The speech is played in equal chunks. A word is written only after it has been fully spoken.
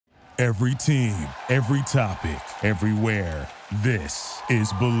Every team, every topic, everywhere. This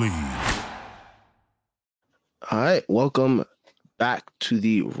is Believe. All right, welcome back to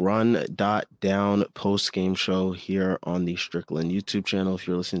the Run.down post-game show here on the Strickland YouTube channel. If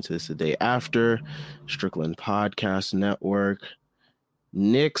you're listening to this the day after, Strickland Podcast Network.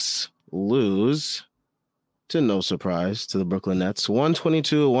 Knicks lose, to no surprise, to the Brooklyn Nets,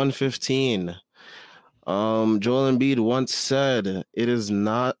 122-115. Joel Embiid once said, "It is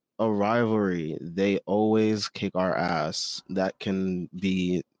not a rivalry. They always kick our ass." That can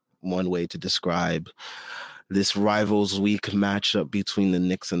be one way to describe this Rivals Week matchup between the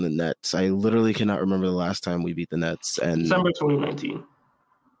Knicks and the Nets. I literally cannot remember the last time we beat the Nets. And December 2019.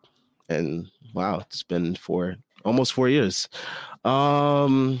 And wow, it's been almost 4 years.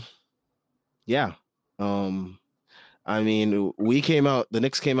 Yeah. I mean, the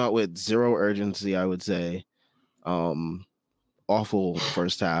Knicks came out with zero urgency, I would say. Awful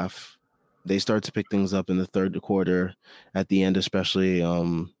first half. They start to pick things up in the third quarter at the end, especially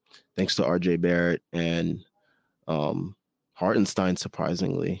thanks to RJ Barrett and Hartenstein,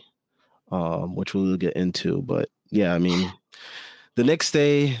 surprisingly, which we'll get into. But yeah, I mean, the next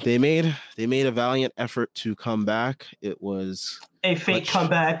day they made a valiant effort to come back. It was a fake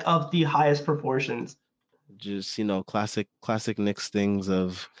comeback of the highest proportions. Just, classic Knicks things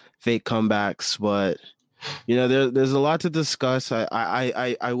of fake comebacks. But there's a lot to discuss.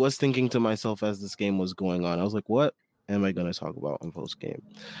 I was thinking to myself as this game was going on, I was like, what am I going to talk about on post game?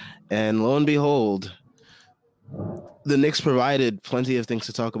 And lo and behold, the Knicks provided plenty of things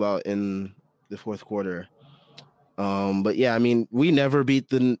to talk about in the fourth quarter. But yeah, I mean, we never beat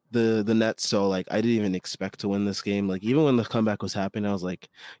the Nets, so I didn't even expect to win this game. Even when the comeback was happening, I was like,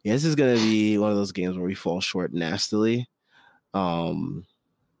 yeah, this is gonna be one of those games where we fall short nastily. But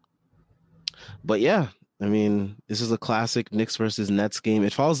yeah, I mean, this is a classic Knicks versus Nets game.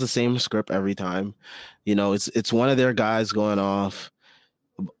 It follows the same script every time. It's one of their guys going off.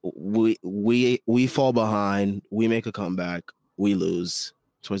 We fall behind. We make a comeback. We lose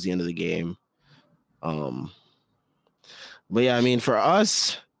towards the end of the game. But yeah, I mean, for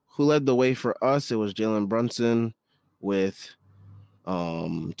us, who led the way for us, it was Jalen Brunson with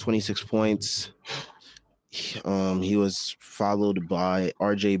 26 points. He was followed by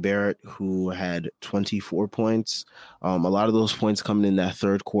RJ Barrett, who had 24 points. A lot of those points coming in that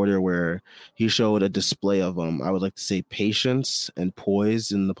third quarter where he showed a display of, I would like to say, patience and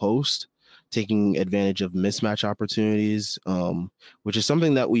poise in the post, taking advantage of mismatch opportunities, which is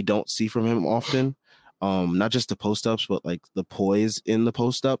something that we don't see from him often. Not just the post-ups, but the poise in the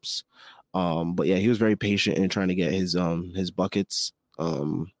post-ups. But yeah, he was very patient in trying to get his buckets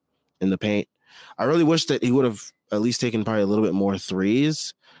in the paint. I really wish that he would have at least taken probably a little bit more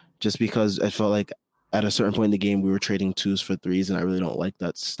threes, just because I felt like at a certain point in the game we were trading twos for threes, and I really don't like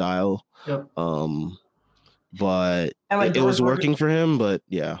that style. Yep. But it was working for him. But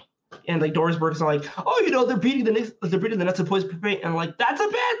yeah. And Doris Burke's they're beating the Knicks, they're beating the Nets in points per paint, and that's a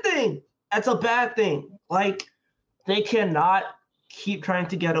bad thing. That's a bad thing. They cannot keep trying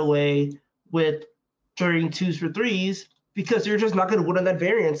to get away with trading twos for threes because you're just not going to win on that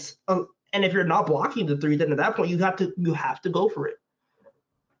variance. And if you're not blocking the three, then at that point you have to go for it.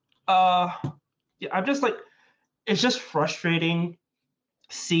 Yeah, I'm just it's just frustrating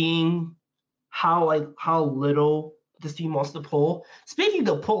seeing how little this team wants to pull. Speaking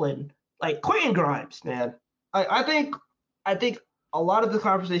of pulling, Quentin Grimes, man, I think a lot of the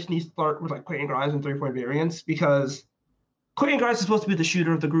conversation needs to start with Quentin Grimes and 3-point variance, because Quentin Grimes is supposed to be the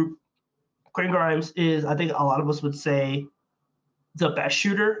shooter of the group. Quentin Grimes is, I think a lot of us would say, the best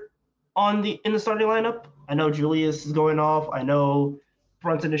shooter in the starting lineup. I know Julius is going off. I know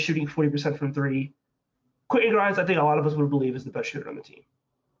Brunson is shooting 40% from three. Quentin Grimes, I think a lot of us would believe, is the best shooter on the team.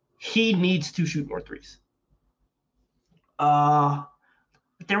 He needs to shoot more threes.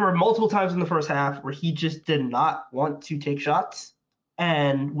 There were multiple times in the first half where he just did not want to take shots.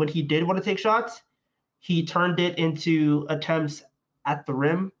 And when he did want to take shots, he turned it into attempts at the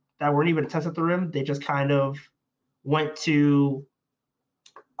rim that weren't even attempts at the rim. They just kind of went to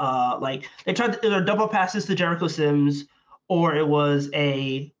they tried to either double passes to Jericho Sims, or it was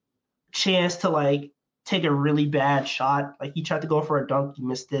a chance to take a really bad shot. He tried to go for a dunk, he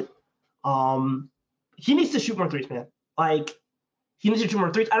missed it. He needs to shoot more threes, man. He needs to shoot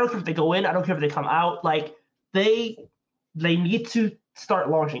more threes. I don't care if they go in. I don't care if they come out. They need to start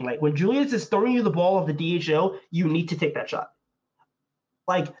launching. When Julius is throwing you the ball of the DHO, you need to take that shot.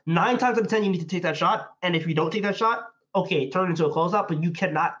 9 times out of 10, you need to take that shot. And if you don't take that shot, okay, turn it into a closeout, but you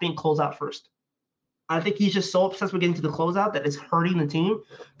cannot think closeout first. I think he's just so obsessed with getting to the closeout that it's hurting the team,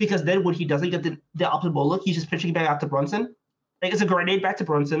 because then when he doesn't get the optimal look, he's just pitching back out to Brunson. It's a grenade back to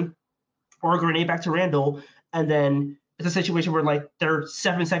Brunson. or a grenade back to Randall, and then it's a situation where like there are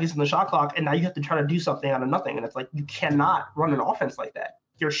 7 seconds in the shot clock, and now you have to try to do something out of nothing, and it's like you cannot run an offense like that.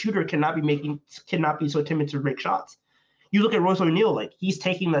 Your shooter cannot be so timid to make shots. You look at Royce O'Neal, like he's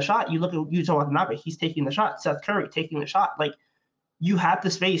taking the shot. You look at Yuta Watanabe, he's taking the shot. Seth Curry taking the shot. Like you have the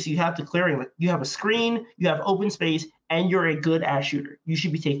space, you have the clearing, like you have a screen, you have open space, and you're a good ass shooter. You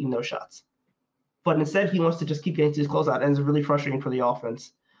should be taking those shots. But instead, he wants to just keep getting to his closeout, and it's really frustrating for the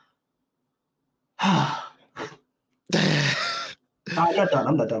offense. I'm not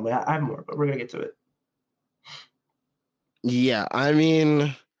done. I have more, but we're gonna get to it. Yeah, I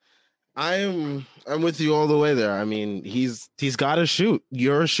mean, I'm with you all the way there. I mean, he's got to shoot.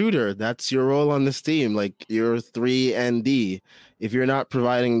 You're a shooter. That's your role on this team. Like you're 3 and D. If you're not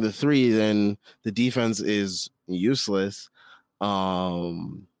providing the 3, then the defense is useless.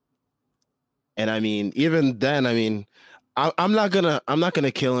 And I mean, even then, I mean, I'm not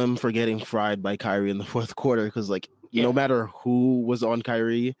gonna kill him for getting fried by Kyrie in the fourth quarter because like no matter who was on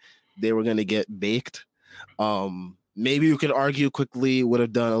Kyrie, they were gonna get baked. Maybe you could argue quickly would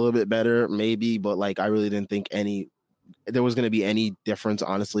have done a little bit better, maybe, but like I really didn't think there was gonna be any difference.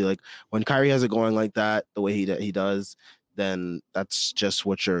 Honestly, like when Kyrie has it going like that, the way he does, then that's just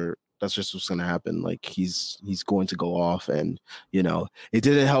what's going to happen. Like he's going to go off, and you know it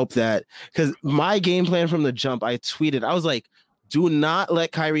didn't help that because my game plan from the jump, I tweeted, I was like, do not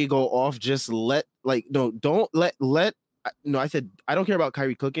let Kyrie go off. Just I said I don't care about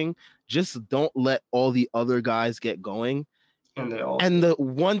Kyrie cooking. Just don't let all the other guys get going. And the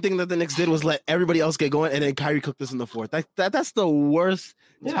one thing that the Knicks did was let everybody else get going, and then Kyrie cooked us in the fourth. That's the worst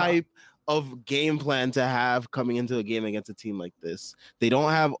type of game plan to have coming into a game against a team like this. They don't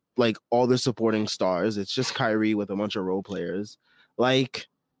have like all their supporting stars. It's just Kyrie with a bunch of role players. But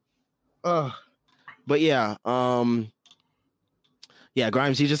yeah, Grimes,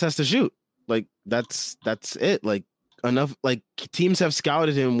 he just has to shoot. Like that's it. Like enough. Like teams have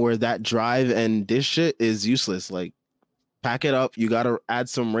scouted him where that drive and dish shit is useless. Like pack it up. You got to add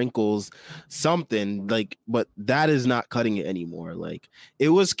some wrinkles, something like, but that is not cutting it anymore. Like it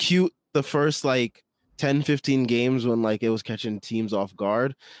was cute the first like 10, 15 games when like it was catching teams off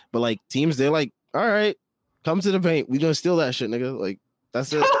guard, but like teams, they're like, all right, come to the paint. We're going to steal that shit, nigga. Like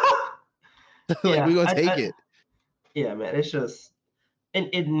that's it. Like we're going to take it. Yeah, man. It's just,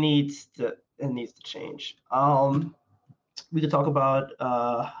 it needs to change. We could talk about,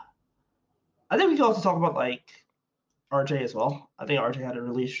 I think we could also talk about like RJ as well. I think RJ had a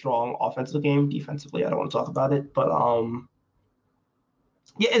really strong offensive game. Defensively, I don't want to talk about it, but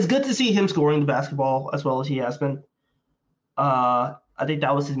yeah, it's good to see him scoring the basketball as well as he has been. I think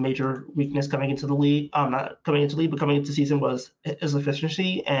that was his major weakness coming into the league. Not coming into the league, but coming into the season was his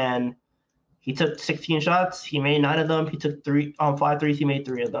efficiency. And he took 16 shots. He made 9 of them. He took 5 threes. He made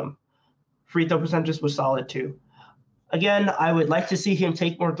 3 of them. Free throw percentages was solid too. Again, I would like to see him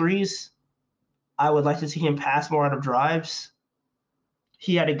take more threes. I would like to see him pass more out of drives.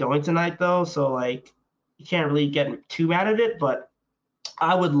 He had it going tonight though, so like you can't really get too mad at it, but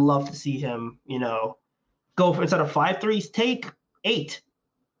I would love to see him, go for, instead of 5 threes, take 8.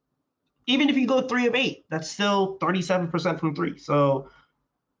 Even if you go 3 of 8, that's still 37% from 3. So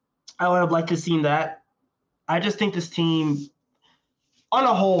I would have liked to see that. I just think this team on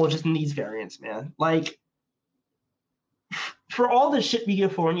a whole just needs variance, man. Like for all the shit we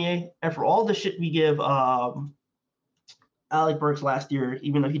give Fournier and for all the shit we give Alec Burks last year,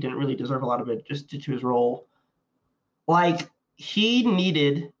 even though he didn't really deserve a lot of it just due to his role, like he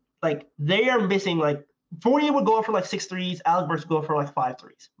needed, like they are missing, like Fournier would go for like 6 threes, Alec Burks would go for like 5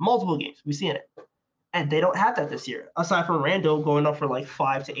 threes. Multiple games, we've seen it. And they don't have that this year, aside from Randall going up for like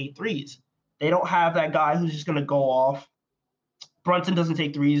 5 to 8 threes. They don't have that guy who's just going to go off. Brunson doesn't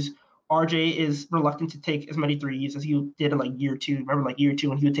take threes. RJ is reluctant to take as many threes as he did in like year 2. Remember like year 2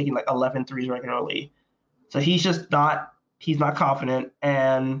 when he was taking like 11 threes regularly. So he's not confident,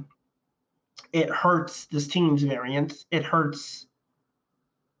 and it hurts this team's variance. It hurts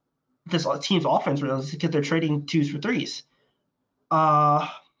this team's offense really because they're trading 2s for 3s.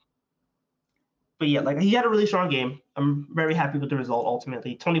 But yeah, like he had a really strong game. I'm very happy with the result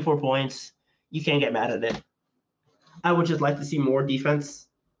ultimately. 24 points. You can't get mad at it. I would just like to see more defense.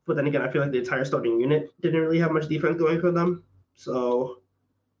 But then again, I feel like the entire starting unit didn't really have much defense going for them. So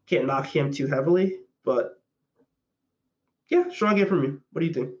can't knock him too heavily. But yeah, strong game for me. What do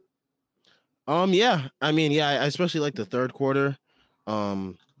you think? Yeah. I mean, yeah, I especially like the third quarter.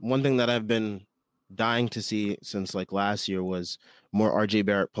 One thing that I've been dying to see since like last year was more RJ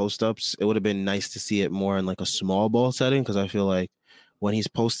Barrett post-ups. It would have been nice to see it more in like a small ball setting, because I feel like when he's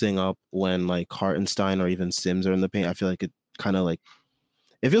posting up, when like Hartenstein or even Sims are in the paint, I feel like it kind of like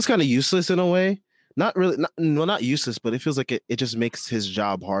it feels kind of useless in a way. Not really, not useless, but it feels like it just makes his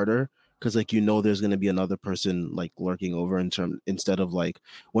job harder because like there's gonna be another person like lurking over instead of like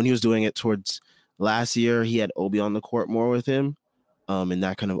when he was doing it towards last year, he had Obi on the court more with him, and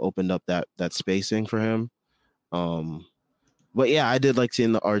that kind of opened up that spacing for him. But yeah, I did like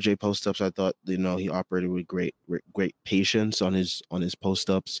seeing the RJ post ups. I thought he operated with great patience on his post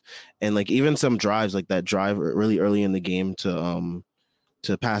ups, and like even some drives like that drive really early in the game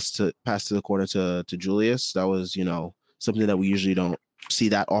to pass to the corner to Julius. That was something that we usually don't see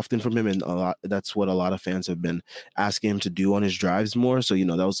that often from him, and that's what a lot of fans have been asking him to do on his drives more. So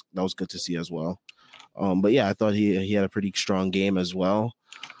that was good to see as well. But yeah, I thought he had a pretty strong game as well.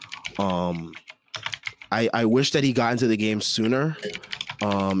 I wish that he got into the game sooner.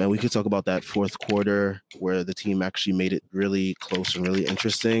 And we could talk about that fourth quarter where the team actually made it really close and really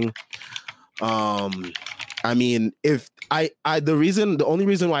interesting. I mean, if the only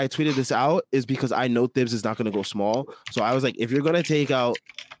reason why I tweeted this out is because I know Thibs is not going to go small. So I was like, if you're going to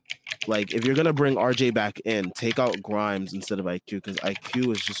bring RJ back in, take out Grimes instead of IQ, because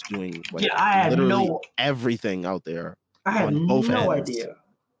IQ is just doing literally everything out there. I had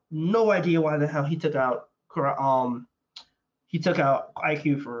no idea why the hell he took out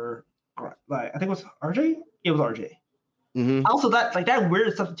IQ for like I think it was RJ. It was RJ. Mm-hmm. Also, that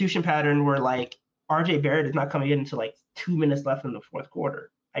weird substitution pattern where like RJ Barrett is not coming in until like 2 minutes left in the fourth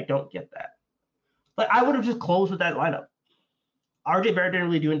quarter. I don't get that. Like I would have just closed with that lineup. RJ Barrett didn't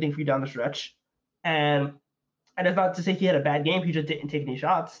really do anything for you down the stretch, and it's not to say he had a bad game. He just didn't take any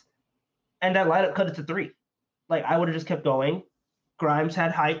shots, and that lineup cut it to 3. Like I would have just kept going. Grimes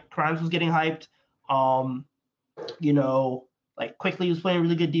had hype. Grimes was getting hyped. Like Quickly was playing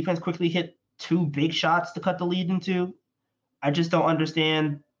really good defense. Quickly hit 2 big shots to cut the lead into. I just don't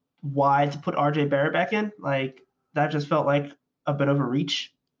understand why to put RJ Barrett back in. Like that just felt like a bit of a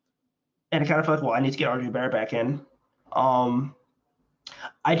reach. And it kind of felt like, well, I need to get RJ Barrett back in.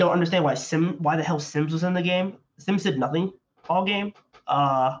 I don't understand why the hell Sims was in the game. Sims did nothing all game.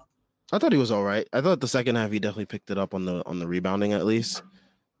 I thought he was all right. I thought the second half he definitely picked it up on the rebounding at least.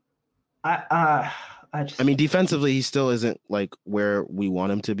 I mean, defensively he still isn't like where we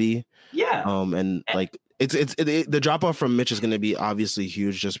want him to be. Yeah. And like the drop off from Mitch is going to be obviously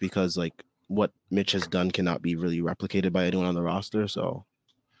huge just because like what Mitch has done cannot be really replicated by anyone on the roster. So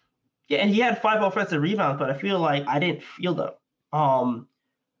yeah, and he had 5 offensive rebounds, but I feel like I didn't feel them.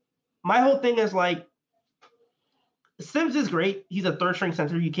 My whole thing is like Sims is great. He's a third string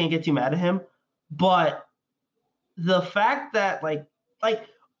center. You can't get too mad at him. But the fact that like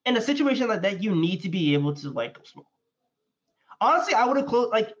in a situation like that, you need to be able to like go small. Honestly, I would have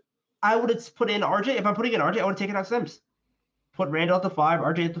put in RJ. If I'm putting in RJ, I would have taken out Sims. Put Randall at the 5,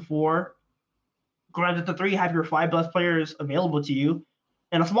 RJ at the 4, Grimes at the 3, have your 5 best players available to you,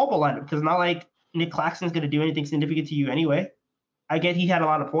 and a small ball lineup, because it's not like Nick Claxton's going to do anything significant to you anyway. I get he had a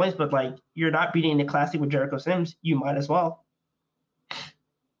lot of points, but like you're not beating Nick Claxton with Jericho Sims. You might as well.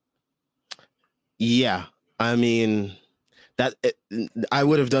 Yeah, I mean I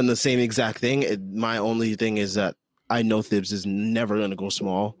would have done the same exact thing. My only thing is that I know Thibs is never going to go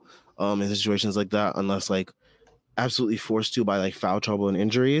small in situations like that unless like absolutely forced to by like foul trouble and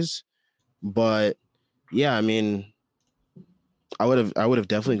injuries. But yeah, I mean, I would have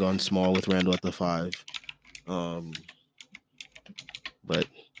definitely gone small with Randall at the 5. But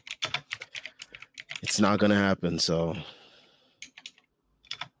it's not going to happen. So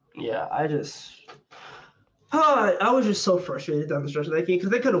yeah, I was just so frustrated down the stretch of that game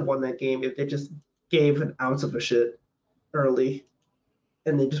because they could have won that game if they just gave an ounce of a shit early,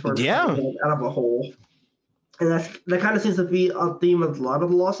 and they just were out of a hole. And that kind of seems to be a theme of a lot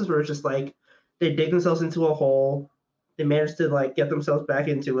of the losses, where it's just like they dig themselves into a hole, they manage to like get themselves back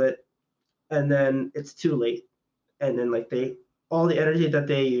into it, and then it's too late, and then like all the energy that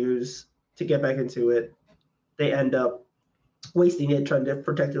they use to get back into it, they end up wasting it trying to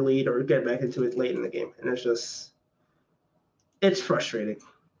protect the lead or get back into it late in the game. And it's frustrating.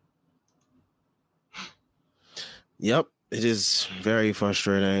 Yep, it is very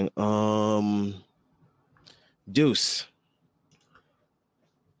frustrating. Deuce.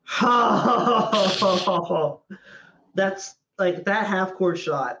 That's like that half court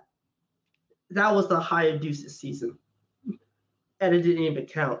shot. That was the high of Deuce's season. And it didn't even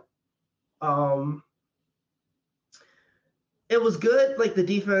count. It was good. Like the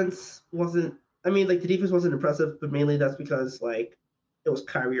defense wasn't impressive, but mainly that's because like it was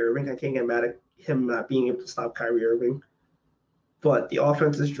Kyrie Irving. I can't get mad at him not being able to stop Kyrie Irving. But the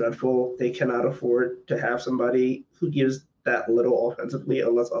offense is dreadful. They cannot afford to have somebody who gives that little offensively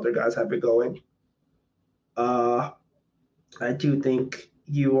unless other guys have it going. I do think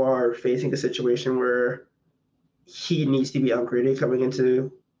you are facing a situation where he needs to be upgraded coming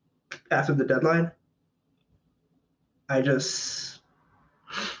into after the deadline.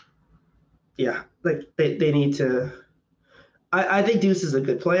 Like they need to. I think Deuce is a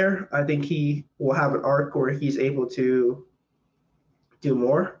good player. I think he will have an arc where he's able to do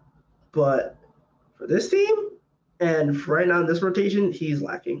more. But for this team, and for right now in this rotation, he's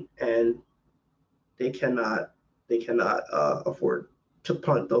lacking, and they cannot afford to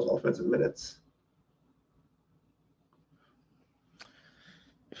punt those offensive minutes.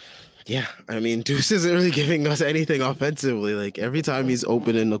 Yeah, I mean, Deuce isn't really giving us anything offensively. Like every time he's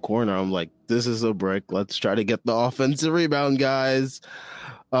open in the corner, I'm like, this is a brick. Let's try to get the offensive rebound, guys.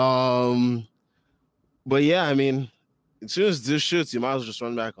 But yeah, I mean, as soon as Deuce shoots, you might as well just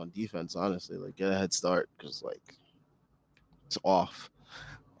run back on defense, honestly. Like get a head start because like it's off.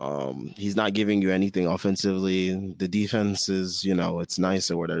 He's not giving you anything offensively. The defense is, it's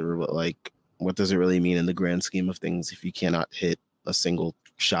nice or whatever, but like what does it really mean in the grand scheme of things if you cannot hit a single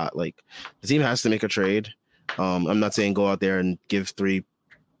shot? Like the team has to make a trade. I'm not saying go out there and give 3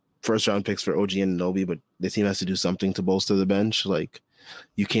 first-round picks for OG and Nobi, but the team has to do something to bolster the bench. Like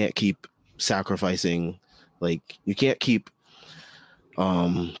you can't keep sacrificing. Like you can't keep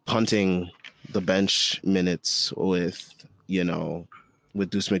punting the bench minutes with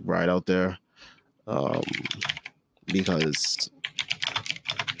Deuce McBride out there, because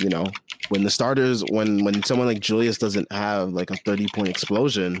when the starters, when someone like Julius doesn't have like a 30-point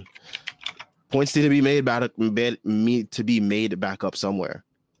explosion, points need to be made back up somewhere.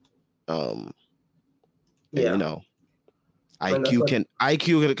 IQ can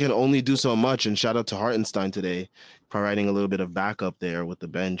only do so much. And shout out to Hartenstein today, providing a little bit of backup there with the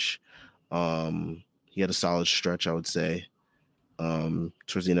bench. He had a solid stretch, I would say.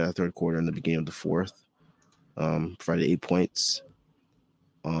 Towards the end of the third quarter and the beginning of the fourth, provided 8 points.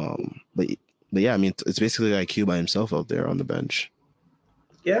 But yeah, I mean, it's basically IQ by himself out there on the bench.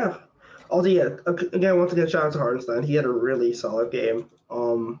 Yeah. Also, yeah, again, once again, shout out to Hartenstein. He had a really solid game.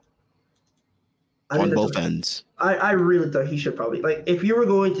 On both ends. I really thought he should probably, like, if you were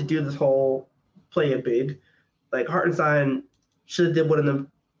going to do this whole play it big, like Hartenstein should have did one of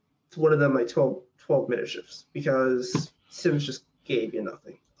them like 12-minute shifts, because Sims just gave you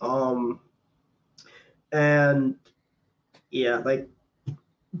nothing. And yeah, like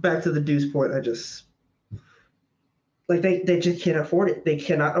back to the Deuce point, I just like they just can't afford it. They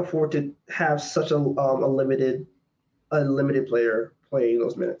cannot afford to have such a limited player playing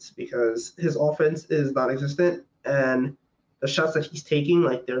those minutes, because his offense is non-existent and the shots that he's taking,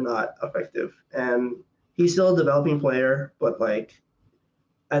 like, they're not effective. And he's still a developing player, but like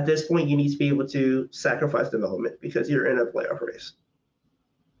at this point, you need to be able to sacrifice development because you're in a playoff race.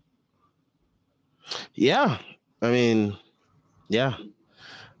 Yeah. I mean, yeah.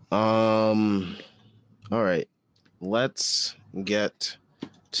 All right. Let's get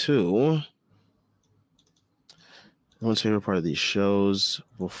to everyone's favorite part of these shows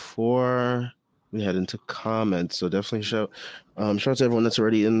before we head into comments. So definitely shout out to everyone that's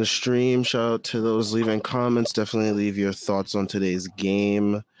already in the stream. Shout out to those leaving comments. Definitely leave your thoughts on today's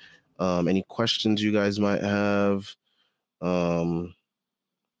game. Any questions you guys might have.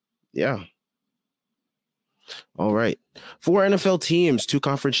 Yeah. All right. 4 NFL teams, 2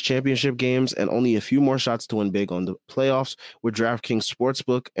 conference championship games, and only a few more shots to win big on the playoffs with DraftKings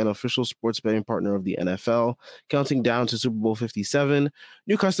Sportsbook, an official sports betting partner of the NFL. Counting down to Super Bowl 57,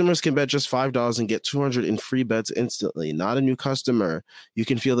 new customers can bet just $5 and get 200 in free bets instantly. Not a new customer. You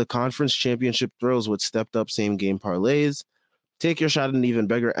can feel the conference championship thrills with stepped-up same-game parlays. Take your shot at an even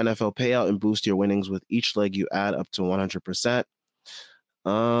bigger NFL payout and boost your winnings with each leg you add up to 100%.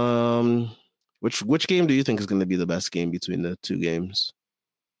 Which game do you think is going to be the best game between the 2 games?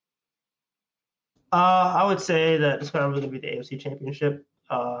 I would say that it's probably going to be the AFC Championship.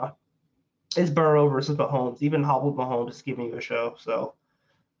 It's Burrow versus Mahomes. Even hobbled Mahomes is giving you a show. So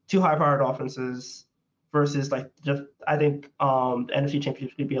 2 high-powered offenses versus, like, just, I think the NFC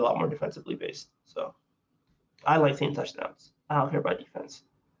Championship could be a lot more defensively based. So I like seeing touchdowns. I don't care about defense.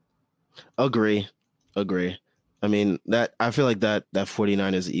 Agree. I mean, I feel like that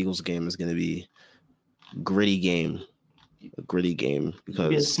 49ers Eagles game is going to be a gritty game because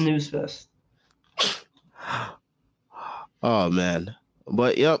be a snooze fest. Oh man.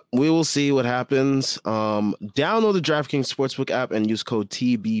 But yep, we will see what happens. Download the DraftKings Sportsbook app and use code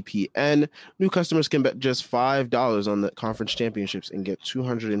TBPN. New customers can bet just $5 on the conference championships and get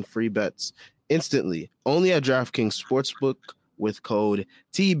 200 in free bets instantly. Only at DraftKings Sportsbook with code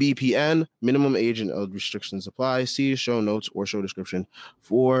TBPN. Minimum age and other restrictions apply. See show notes or show description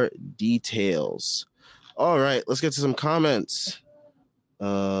for details. All right, let's get to some comments.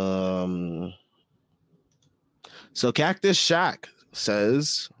 So Cactus Shack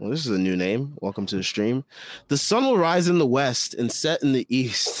says, well, this is a new name. Welcome to the stream. The sun will rise in the west and set in the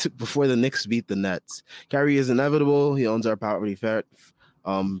east before the Knicks beat the Nets. Kyrie is inevitable. He owns our poverty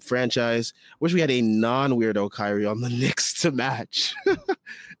franchise. Wish we had a non-weirdo Kyrie on the Knicks to match. That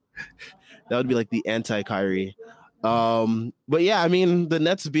would be like the anti-Kyrie. But yeah, I mean, the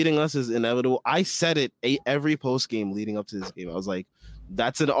Nets beating us is inevitable. I said it every post game leading up to this game. I was like,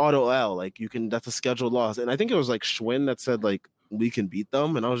 that's an auto L. Like, that's a scheduled loss. And I think it was like Schwinn that said like we can beat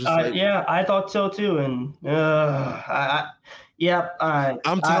them. And I was just like, yeah, I thought so too. And I'm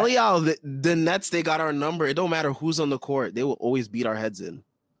telling y'all, the Nets, they got our number. It don't matter who's on the court. They will always beat our heads in.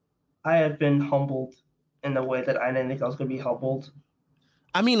 I have been humbled in the way that I didn't think I was going to be humbled.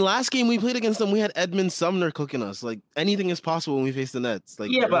 I mean, last game we played against them, we had Edmund Sumner cooking us. Like, anything is possible when we face the Nets. Like,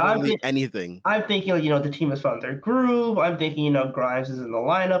 yeah, but anything. I'm thinking, the team has found their groove. I'm thinking, Grimes is in the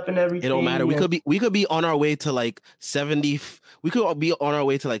lineup and everything. It don't matter. We could be on our way to like 70. We could be on our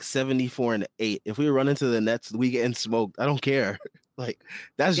way to like 74-8. If we run into the Nets, we getting smoked. I don't care. Like,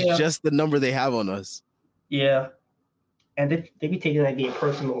 that's just the number they have on us. Yeah. And they be taking that game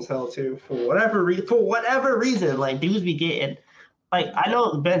personal as hell too, for whatever reason. Like, dudes be getting. Like, I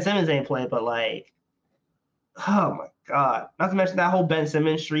know Ben Simmons ain't playing, but like, oh my God. Not to mention that whole Ben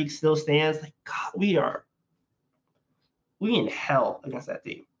Simmons streak still stands. Like, God, we in hell against that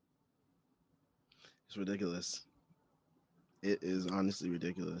team. It's ridiculous. It is honestly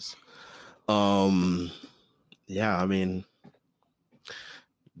ridiculous. Yeah, I mean,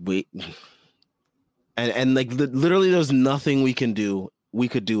 and like literally there's nothing we could do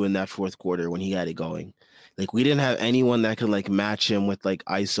in that fourth quarter when he had it going. Like, we didn't have anyone that could like match him with like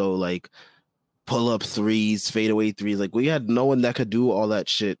ISO, like pull up threes, fadeaway threes. Like, we had no one that could do all that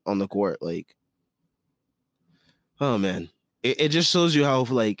shit on the court. Like, oh man, it just shows you how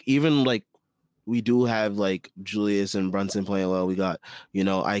like even like we do have like Julius and Brunson playing well. We got,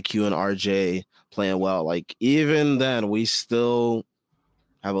 IQ and RJ playing well. Like, even then, we still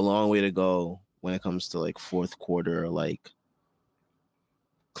have a long way to go when it comes to like fourth quarter, like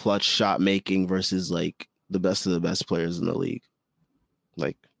clutch shot making versus like the best of the best players in the league.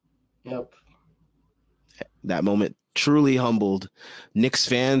 Like, yep. That moment truly humbled Knicks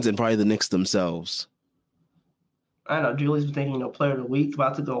fans and probably the Knicks themselves. I know Julie's been thinking, player of the week,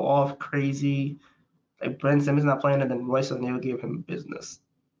 about to go off crazy. Like, Ben Simmons not playing, and then Royce O'Neal gave him business.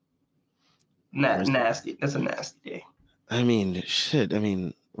 Nasty. That's a nasty day. I mean, shit. I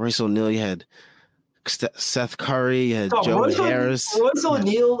mean, Royce O'Neal, you had Seth Curry, you had Joe Harris. Royce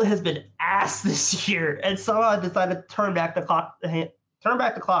O'Neal has been ass this year, and somehow decided to turn back the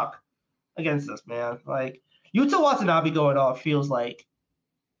clock against us, man. Like, Yuta Watanabe going off feels like,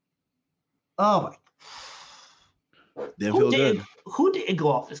 oh my. Didn't feel good. Who didn't go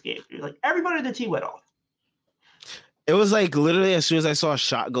off this game? Like, everybody on the team went off. It was like literally as soon as I saw a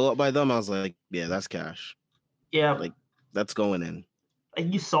shot go up by them, I was like, yeah, that's cash. Yeah. Like, that's going in.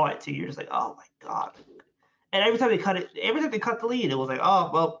 Like, you saw it too. You're just like, oh my God. And every time they cut the lead, it was like,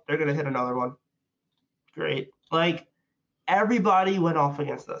 oh, well, they're going to hit another one. Great. Like, everybody went off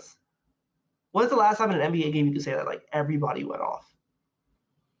against us. When's the last time in an NBA game you could say that, like, everybody went off?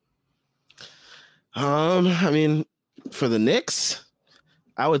 I mean, for the Knicks,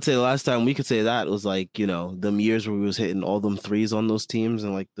 I would say the last time we could say that was like, them years where we was hitting all them threes on those teams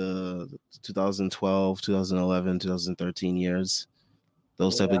in like the 2012, 2011, 2013 years.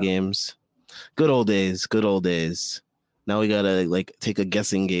 Those type of games. Good old days. Now we gotta like take a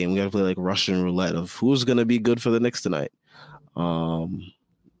guessing game. We gotta play like Russian roulette of who's gonna be good for the Knicks tonight. All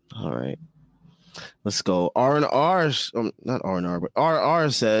right. Let's go. R&R, not R&R, but RR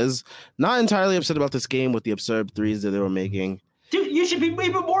says, not entirely upset about this game with the absurd threes that they were making. Dude, you should be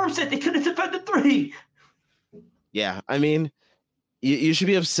even more upset. They couldn't defend the three. Yeah, I mean, you should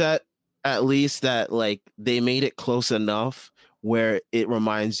be upset at least that like they made it close enough where it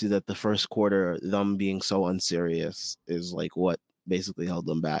reminds you that the first quarter, them being so unserious, is like what basically held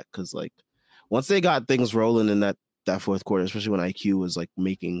them back. Because like once they got things rolling in that fourth quarter, especially when IQ was like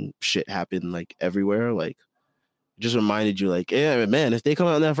making shit happen like everywhere, like just reminded you like, yeah, man, if they come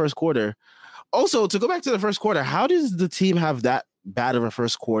out in that first quarter. Also, to go back to the first quarter, how does the team have that bad of a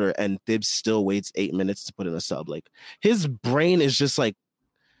first quarter and Thibs still waits 8 minutes to put in a sub? Like, his brain is just like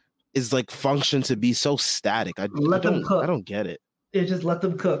functioned to be so static. I don't get it. Just let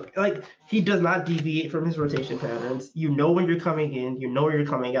them cook. Like, he does not deviate from his rotation patterns. You know when you're coming in, you know when you're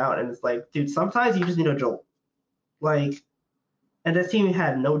coming out, and it's like, dude, sometimes you just need a jolt. Like, and this team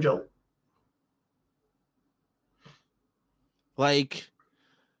had no jolt. Like,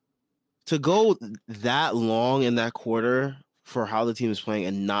 to go that long in that quarter for how the team is playing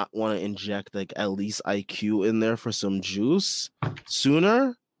and not want to inject like at least IQ in there for some juice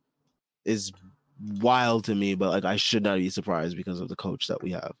sooner is wild to me. But like I should not be surprised because of the coach that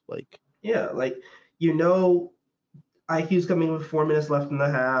we have. Like IQ's coming with 4 minutes left in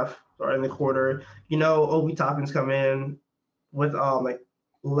the half or in the quarter. Obi Toppin's come in with like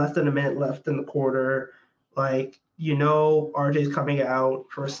less than a minute left in the quarter. Like RJ's coming out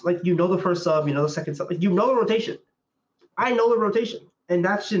first. Like the first sub, the second sub. Like the rotation. I know the rotation, and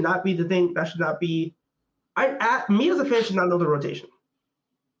that should not be the thing. That should not be. Me as a fan should not know the rotation.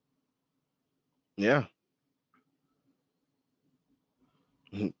 Yeah.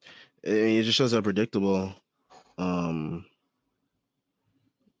 It just shows how predictable the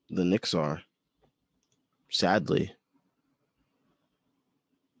Knicks are. Sadly.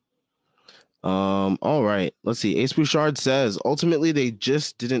 All right. Let's see. Ace Bouchard says ultimately they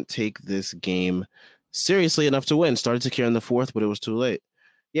just didn't take this game seriously enough to win. Started to care in the fourth, but it was too late.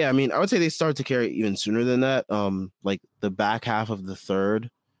 Yeah, I mean, I would say they started to care even sooner than that. Like the back half of the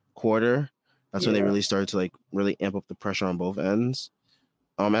third quarter, that's when they really started to like really amp up the pressure on both ends.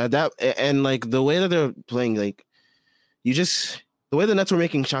 And like the way that they're playing, like the way the Nets were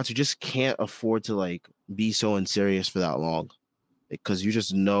making shots, you just can't afford to like be so unserious for that long, because you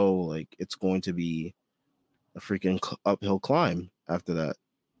just know like it's going to be a freaking uphill climb after that.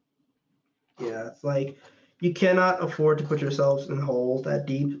 Yeah, it's like you cannot afford to put yourselves in holes that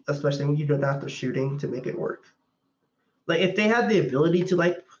deep, especially when you don't have the shooting to make it work. Like if they had the ability to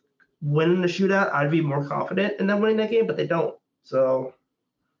like win in the shootout, I'd be more confident in them winning that game, but they don't. So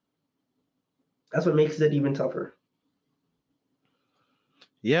that's what makes it even tougher.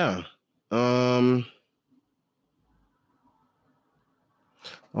 Yeah. All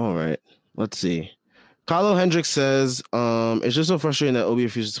right. Let's see. Carlo Hendricks says, it's just so frustrating that Obi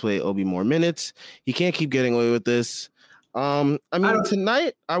refuses to play Obi more minutes. He can't keep getting away with this.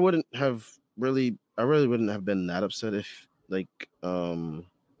 Tonight I really wouldn't have been that upset if like I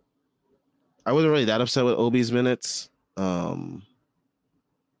wasn't really that upset with Obi's minutes. I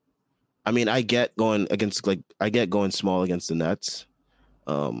get going small against the Nets.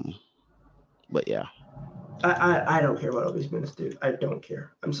 But yeah. I don't care about Obi's minutes, dude. I don't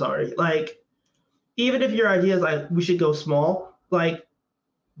care. I'm sorry. Like, even if your idea is like we should go small, like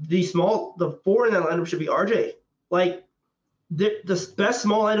the four in that lineup should be RJ. Like the best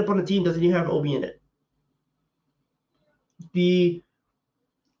small lineup on the team doesn't even have Obi in it.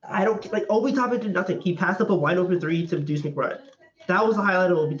 I don't like Obi Toppin did nothing. He passed up a wide open three to Deuce McBride. That was the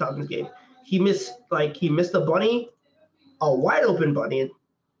highlight of Obi Toppin's game. He missed a bunny, a wide open bunny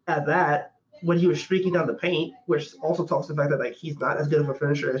at that when he was streaking down the paint, which also talks to the fact that like he's not as good of a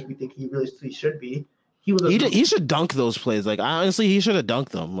finisher as we think he should be. He should dunk those plays. Like honestly, he should have dunked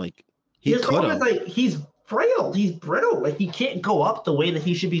them. Like his problem is like he's frail, he's brittle. Like he can't go up the way that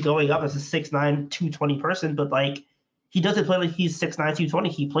he should be going up as a 6'9", 220 person. But like he doesn't play like he's 6'9", 220.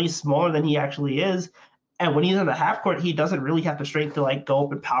 He plays smaller than he actually is. And when he's in the half court, he doesn't really have the strength to like go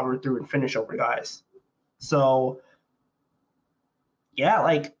up and power through and finish over guys. So yeah,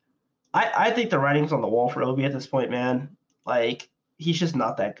 like I think the writing's on the wall for Obi at this point, man. Like he's just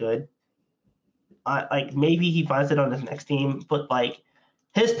not that good. Like maybe he finds it on his next team, but like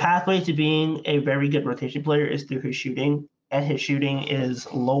his pathway to being a very good rotation player is through his shooting, and his shooting is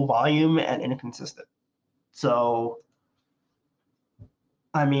low volume and inconsistent. So,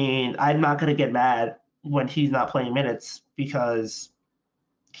 I mean, I'm not gonna get mad when he's not playing minutes because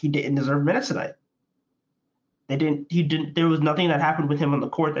he didn't deserve minutes tonight. He didn't. There was nothing that happened with him on the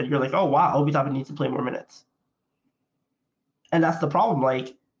court that you're like, oh wow, Obi Toppin needs to play more minutes. And that's the problem.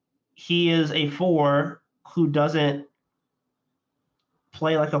 Like he is a 4 who doesn't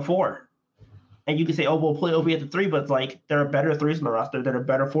play like a 4. And you can say, oh, we'll play Obi at the 3, but like there are better 3s on the roster, there are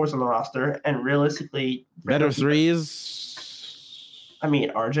better 4s on the roster, and realistically, better 3s. I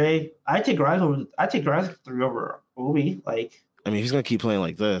mean, RJ, I take Grimes 3 over Obi. Like, I mean, he's gonna keep playing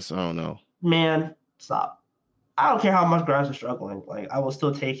like this. I don't know. Man, stop. I don't care how much Grimes is struggling. Like, I will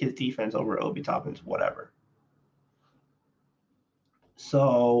still take his defense over Obi Toppin's, whatever.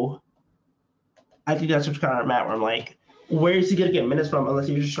 So, I think that's what's kind of at where I'm like, where is he going to get minutes from unless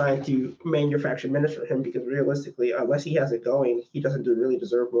you're just trying to manufacture minutes for him? Because realistically, unless he has it going, he doesn't really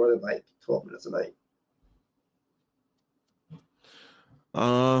deserve more than like 12 minutes a night.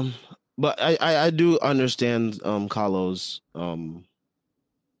 But I do understand Carlo's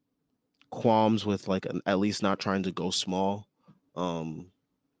qualms with like at least not trying to go small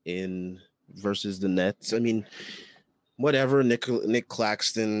in versus the Nets. I mean, whatever, Nick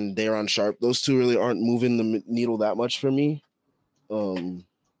Claxton, Daron Sharp, those two really aren't moving the needle that much for me. To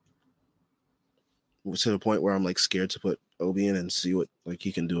the point where I'm like scared to put Obi in and see what like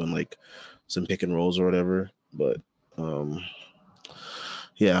he can do in like some pick and rolls or whatever. But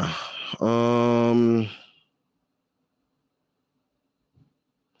yeah.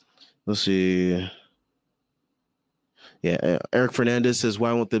 Let's see. Yeah, Eric Fernandez says,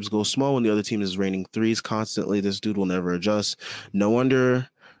 why won't Thibs go small when the other team is raining threes constantly? This dude will never adjust. No wonder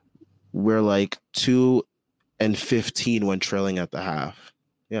we're like 2-15 when trailing at the half.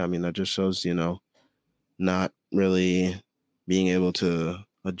 Yeah, I mean, that just shows, not really being able to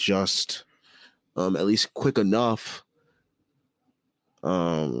adjust at least quick enough.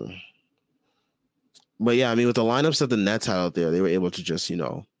 But yeah, I mean, with the lineups that the Nets had out there, they were able to just,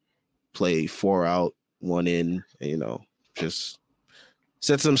 play 4 out, 1 in, and, just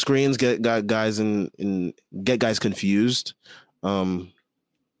set some screens, get guys and get guys confused. Because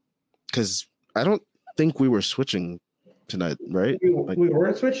I don't think we were switching tonight, right? We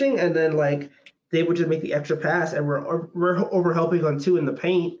weren't switching, and then like they would just make the extra pass, and we're over helping on 2 in the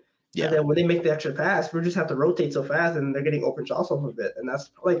paint. Yeah. And then when they make the extra pass, we just have to rotate so fast, and they're getting open shots off of it. And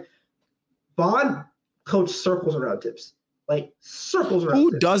that's like Bond coached circles around Thibs. Like circles around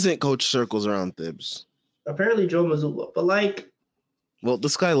Who Thibs. Doesn't coach circles around Thibs? Apparently Joe Mazzulla. But like, well,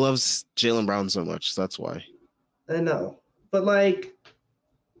 this guy loves Jaylen Brown so much, so that's why. I know. But like,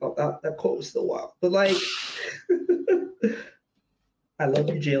 that quote was still wild. But like, I love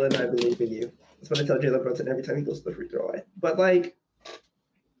you, Jaylen. I believe in you. That's what I tell Jalen Brunson every time he goes to the free throw line. But like,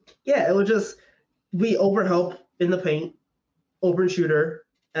 yeah, it was just we overhelp in the paint, open shooter,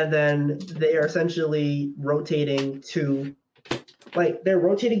 and then they are essentially rotating two guys,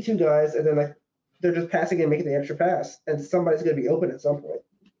 and then like they're just passing and making the extra pass, and somebody's gonna be open at some point.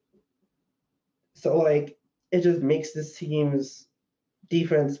 So like, it just makes this team's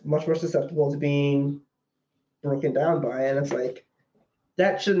defense much more susceptible to being broken down by, and it's like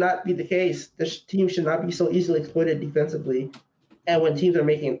that should not be the case. This team should not be so easily exploited defensively. And when teams are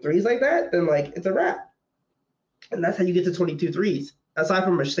making threes like that, then like it's a wrap. And that's how you get to 22 threes. Aside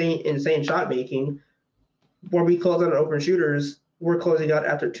from insane shot making, where we close on open shooters, we're closing out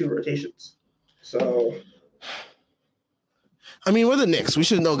after 2 rotations. So, I mean, we're the Knicks. We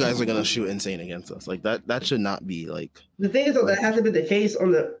should know guys are gonna shoot insane against us. Like that. That should not be like. The thing is, though, that hasn't been the case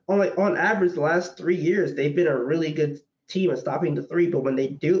on average the last 3 years. They've been a really good team at stopping the 3, but when they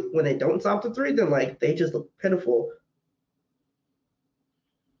don't stop the 3, then like they just look pitiful.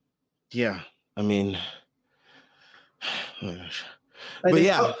 Yeah, I mean, but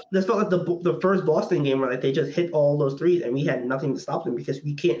yeah, this felt like the first Boston game where like they just hit all those threes and we had nothing to stop them because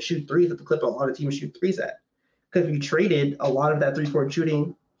we can't shoot threes at the clip a lot of teams shoot threes at. Because we traded a lot of that 3-point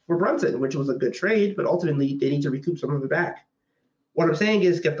shooting for Brunson, which was a good trade, but ultimately they need to recoup some of it back. What I'm saying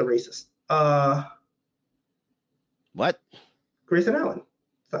is get the racist. What? Grayson Allen.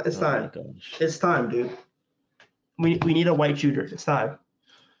 It's time. It's time, dude. We need a white shooter. It's time.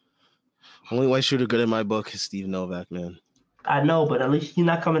 Only white shooter good in my book is Steve Novak, man. I know, but at least he's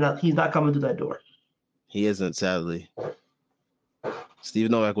not coming up. He's not coming through that door. He isn't, sadly. Steve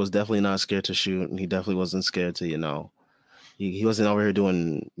Novak was definitely not scared to shoot, and he definitely wasn't scared to, he wasn't over here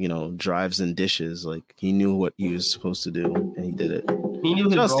doing, drives and dishes. Like, he knew what he was supposed to do, and he did it. He knew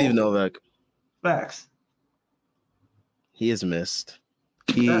his role. Steve Novak. Facts. He is missed.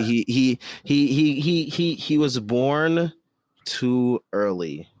 He was born too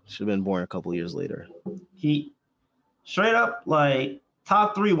early. Should have been born a couple years later. He straight up like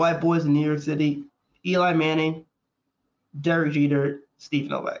top 3 white boys in New York City: Eli Manning, Derek Jeter, Steve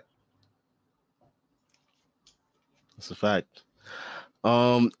Novak. That's a fact.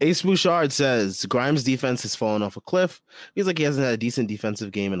 Ace Bouchard says Grimes' defense has fallen off a cliff. Feels like he hasn't had a decent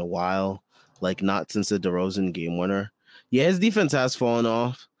defensive game in a while, like not since the DeRozan game winner. Yeah, his defense has fallen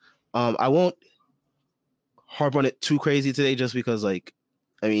off. I won't harp on it too crazy today, just because, like,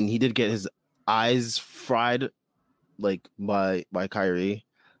 I mean, he did get his eyes fried, like by Kyrie,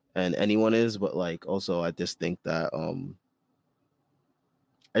 and anyone is, but like also I just think that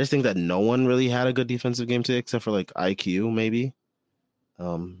no one really had a good defensive game today except for like IQ maybe,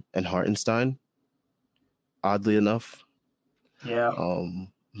 and Hartenstein. Oddly enough. Yeah.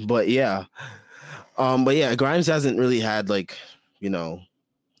 But yeah, Grimes hasn't really had like a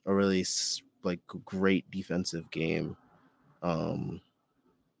really like great defensive game.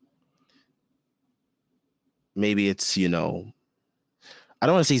 Maybe it's I don't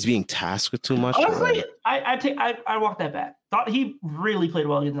want to say he's being tasked with too much. Honestly, I walk that back. Thought he really played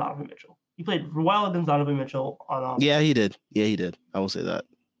well against Donovan Mitchell. He played well against Donovan Mitchell on. Yeah, he did. I will say that.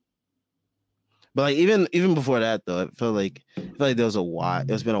 But like even before that though, I feel like there was a while.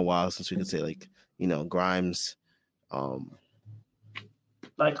 It's been a while since we could say like Grimes,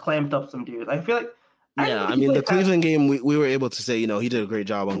 like clamped up some dudes. I feel like Yeah, I mean the Cleveland game, we were able to say, you know, he did a great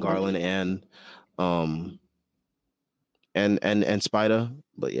job on Garland and Spider,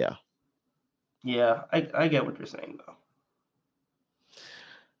 but yeah. Yeah, I get what you're saying though.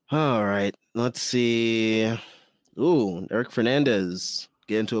 All right, let's see. Ooh, Eric Fernandez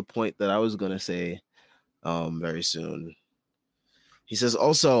getting to a point that I was gonna say very soon. He says,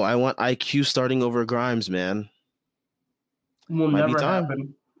 also, I want IQ starting over Grimes, man. Will Might be never time.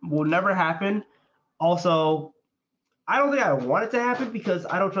 happen. Will never happen. Also, I don't think I want it to happen because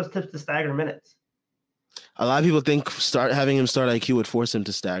I don't trust Tips to stagger minutes. A lot of people think having him start IQ would force him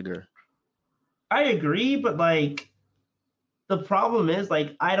to stagger. I agree, but like the problem is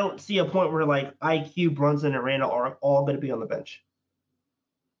like I don't see a point where like IQ, Brunson, and Randall are all going to be on the bench.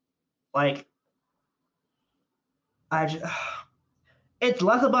 Like I just, it's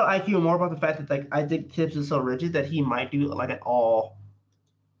less about IQ and more about the fact that like I think Tips is so rigid that he might do like an all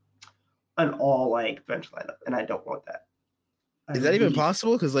like bench lineup, and I don't want that. Is that even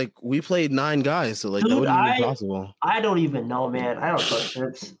possible? Because like we played 9 guys, so like Dude, that wouldn't even be possible. I don't even know, man. I don't trust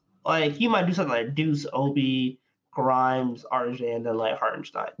Tips. Like he might do something like Deuce, Obi, Grimes, RJ, and then like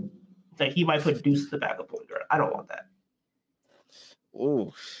Hartenstein. It's like he might put Deuce as the backup point guard. I don't want that.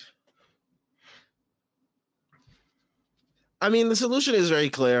 Ooh. I mean, the solution is very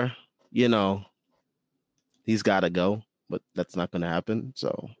clear. You know, he's got to go, but that's not going to happen.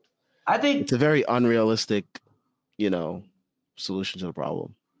 So I think it's a very unrealistic, you know, solution to the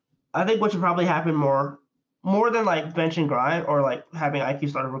problem. I think what should probably happen more than like benching Grimes or like having IQ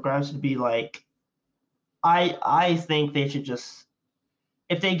start over Grimes would be like, I think they should just,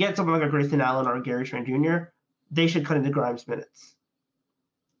 if they get someone like a Grayson Allen or a Gary Trent Jr., they should cut into Grimes minutes.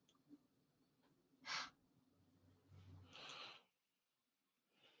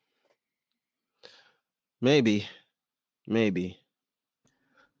 Maybe.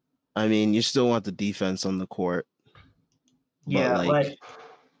 I mean, you still want the defense on the court. Yeah, but like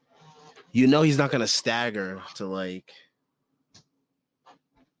you know he's not going to stagger to like.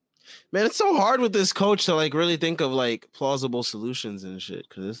 Man, it's so hard with this coach to like really think of like plausible solutions and shit.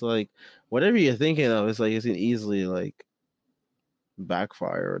 Because it's like whatever you're thinking of, it's like it can easily like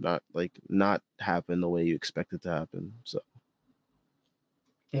backfire or not happen the way you expect it to happen. So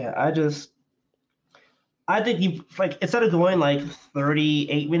yeah, I think he like instead of going like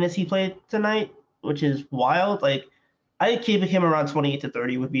 38 minutes he played tonight, which is wild. Like I think keeping him around 28 to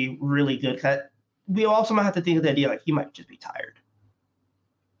 30 would be really good. We also might have to think of the idea like he might just be tired.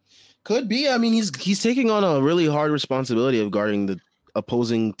 Could be. I mean, he's taking on a really hard responsibility of guarding the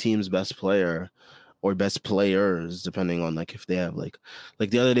opposing team's best player or best players, depending on like if they have like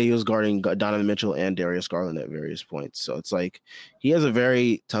the other day he was guarding Donovan Mitchell and Darius Garland at various points. So it's like he has a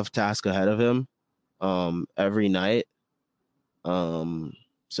very tough task ahead of him every night. So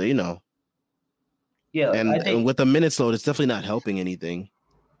you know. Yeah, and with the minutes load, it's definitely not helping anything.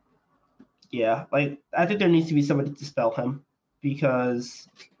 Yeah, like I think there needs to be somebody to spell him because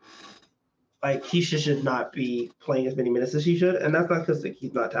like he should not be playing as many minutes as he should, and that's not because like,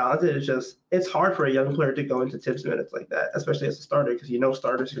 he's not talented. It's just it's hard for a young player to go into Tips minutes like that, especially as a starter, because you know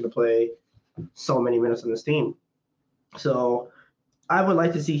starters are going to play so many minutes on this team. So I would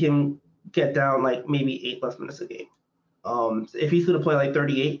like to see him get down like maybe 8 less minutes a game. If he's going to play like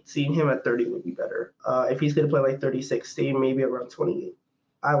 38, seeing him at 30 would be better. If he's going to play like 36, staying maybe around 28.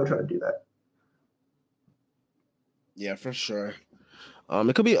 I would try to do that. Yeah, for sure.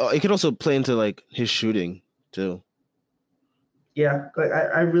 It could also play into like his shooting too. Yeah, like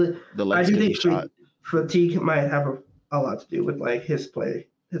I do think fatigue might have a lot to do with like his play,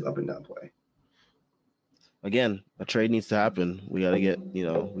 his up and down play. Again, a trade needs to happen. We gotta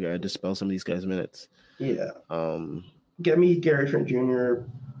we gotta dispel some of these guys' minutes. Yeah. Get me Gary Trent Jr.,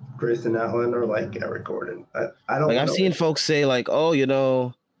 Grayson Allen, or like Eric Gordon. I don't. Like I've seen folks say like, oh,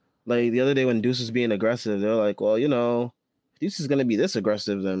 like the other day when Deuce was being aggressive, they're like, well, if Deuce is gonna be this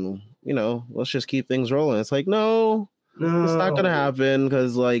aggressive, then let's just keep things rolling. It's like no, it's not gonna happen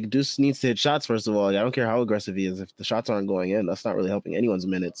because like Deuce needs to hit shots first of all. I don't care how aggressive he is. If the shots aren't going in, that's not really helping anyone's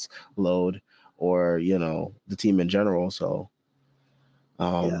minutes load or the team in general. So,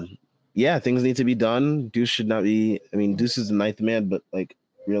 yeah, things need to be done. Deuce should not be. I mean, Deuce is the 9th man, but like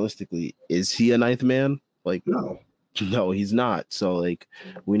realistically, is he a 9th man? Like no, he's not. So like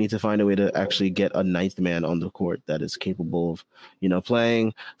we need to find a way to actually get a 9th man on the court that is capable of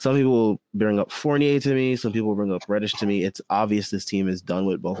playing. Some people bring up Fournier to me, some people bring up Reddish to me. It's obvious this team is done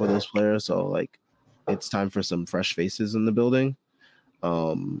with both of those players, so like it's time for some fresh faces in the building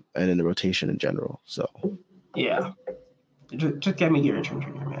and in the rotation in general. So yeah, just get me Gary Trent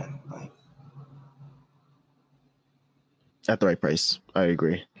Jr., man. At the right price. I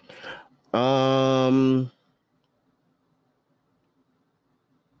agree. Eric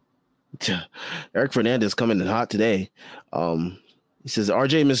Fernandez coming in hot today. He says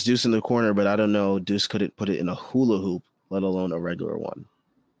RJ missed Deuce in the corner, but I don't know. Deuce couldn't put it in a hula hoop, let alone a regular one.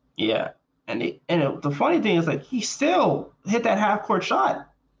 Yeah, the funny thing is, like, he still hit that half court shot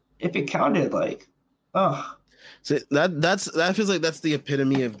if it counted. Like, ugh. So that feels like that's the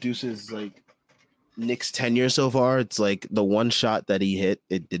epitome of Deuce's like Knicks tenure so far. It's like the one shot that he hit,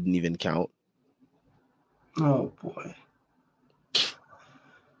 it didn't even count. Oh boy.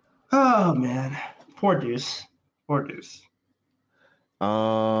 Oh man, poor Deuce. Poor Deuce.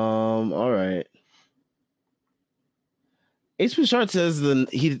 All right. Ace Bouchard says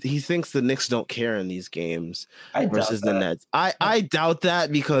he thinks the Knicks don't care in these games versus the Nets. I doubt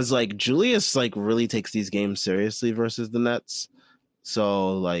that because like Julius like really takes these games seriously versus the Nets.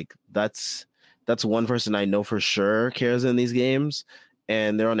 So like that's one person I know for sure cares in these games,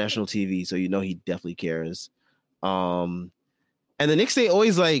 and they're on national TV, so you know he definitely cares. And the Knicks, they're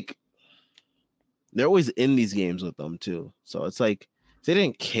always in these games with them too. So it's like if they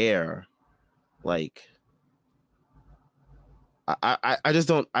didn't care, like I just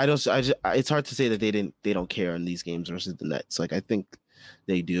don't it's hard to say that they don't care in these games versus the Nets. Like I think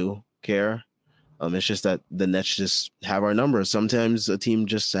they do care. It's just that the Nets just have our number. Sometimes a team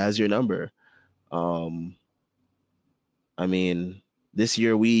just has your number. I mean, this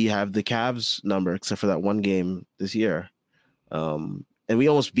year we have the Cavs number, except for that one game this year. And we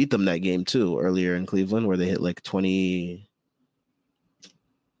almost beat them that game too earlier in Cleveland, where they hit like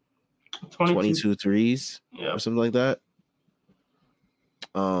 22 threes or something like that.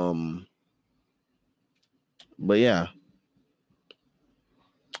 But yeah.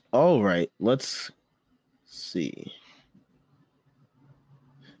 All right, let's see.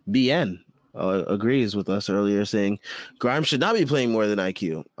 BN agrees with us earlier, saying Grimes should not be playing more than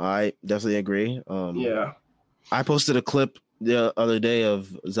IQ. I definitely agree. Yeah. I posted a clip the other day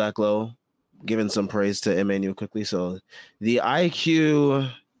of Zach Lowe giving some praise to Emmanuel quickly. So the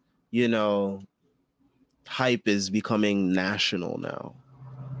IQ, hype is becoming national now.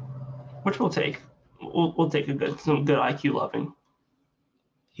 Which we'll take. We'll take some good IQ loving.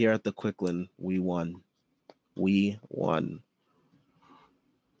 Here at the Quicklin, we won. We won.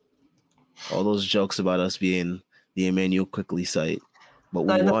 All those jokes about us being the Emmanuel Quickly site, but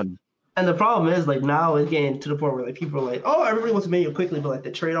we won. And the problem is, like, now it's getting to the point where like people are like, oh, everybody wants Emmanuel Quickly, but like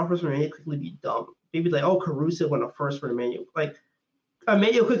the trade offers for Emmanuel Quickly be dumb. Maybe like, oh, Caruso went a first for Emmanuel, like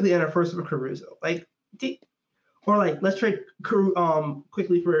Emmanuel Quickly and a first for Caruso, like, or like let's trade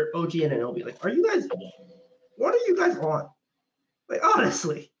Quickly for OG and Anunoby. Like, what are you guys on? Like,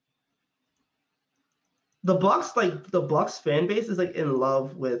 honestly, the Bucks fan base is like in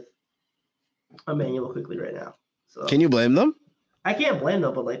love with Emmanuel Quickly right now. So can you blame them? I can't blame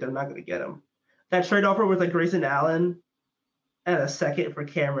them, but like they're not going to get him. That trade offer was like Grayson Allen and a second for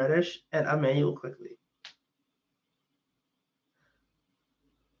Cam Reddish and Emmanuel Quickly.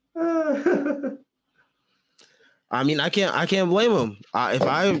 I mean, I can't blame him. If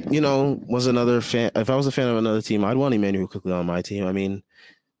I was another fan, if I was a fan of another team, I'd want Emmanuel Quickly on my team. I mean,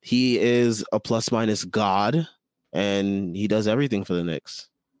 he is a plus minus god, and he does everything for the Knicks.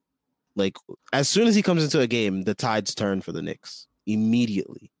 Like, as soon as he comes into a game, the tides turn for the Knicks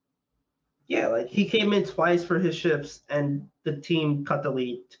immediately. Yeah, like he came in twice for his shifts, and the team cut the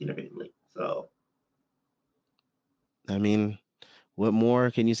lead significantly. So, I mean, what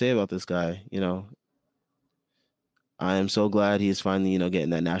more can you say about this guy? I am so glad he's finally, getting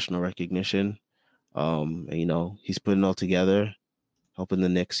that national recognition. And, he's putting it all together, helping the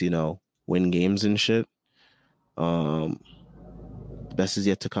Knicks, win games and shit. The best is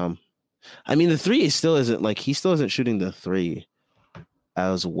yet to come. I mean, the three still isn't like he still isn't shooting the three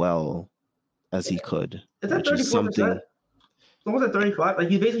as well as he could. Is that 34%? Almost at 35. Like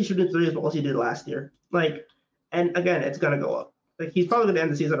he's basically shooting three as well as he did last year. Like, and again, it's gonna go up. Like he's probably gonna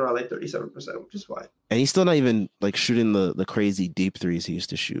end the season around like 37%, which is fine. And he's still not even like shooting the crazy deep threes he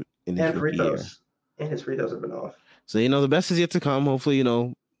used to shoot in his rookie year. And his free throws have been off. So the best is yet to come. Hopefully,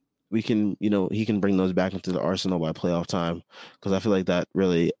 we can, he can bring those back into the arsenal by playoff time, because I feel like that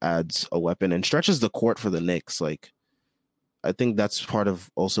really adds a weapon and stretches the court for the Knicks. Like, I think that's part of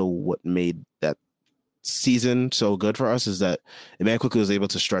also what made that season so good for us, is that Emmanuel Quickly was able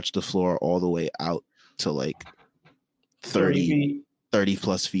to stretch the floor all the way out to like 30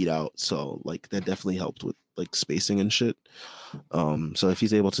 plus feet out. So like that definitely helped with like spacing and shit. So if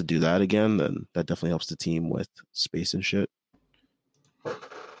he's able to do that again, then that definitely helps the team with space and shit.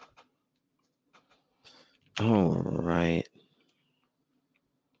 All right.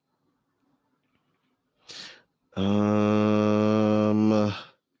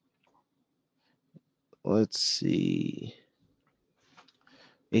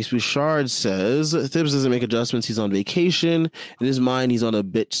 Ace Bouchard says Thibs doesn't make adjustments. He's on vacation. In his mind, he's on a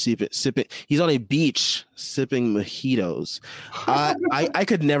bitch sipping. He's on a beach sipping mojitos. I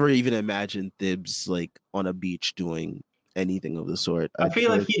could never even imagine Thibs like on a beach doing anything of the sort. I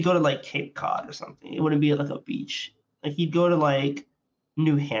feel like he'd go to like Cape Cod or something. It wouldn't be like a beach. Like he'd go to like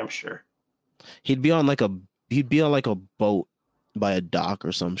New Hampshire. He'd be on like a boat by a dock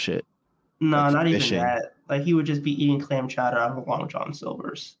or some shit. No, like not fishing. even that. Like he would just be eating clam chowder out of a Long John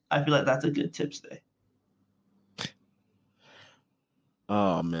Silver's. I feel like that's a good Tips day.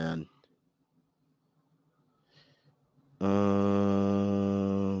 Oh man.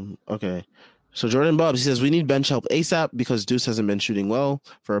 Okay. So Jordan Bubs, he says we need bench help ASAP because Deuce hasn't been shooting well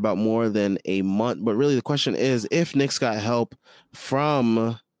for about more than a month. But really the question is if Knicks got help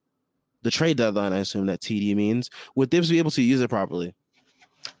from the trade deadline, I assume that TD means, would Dibs be able to use it properly?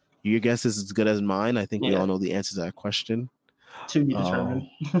 Your guess is as good as mine. I think we all know the answer to that question. To be determined.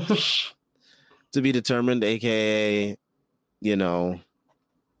 To be determined, aka, you know,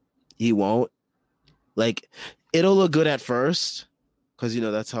 he won't. Like, it'll look good at first, because you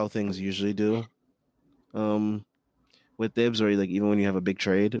know that's how things usually do. With Dibs, or like even when you have a big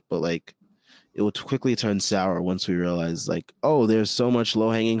trade, but like it will quickly turn sour once we realize, like, oh, there's so much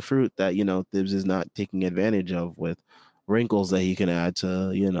low-hanging fruit that, you know, Dibs is not taking advantage of with wrinkles that he can add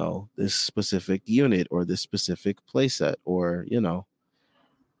to, you know, this specific unit or this specific play set or, you know,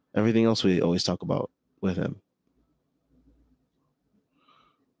 everything else we always talk about with him.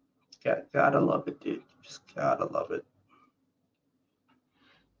 Gotta love it, dude. Just gotta love it.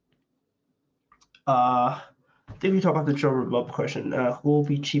 I think we talked about the Joe Bub question. Who will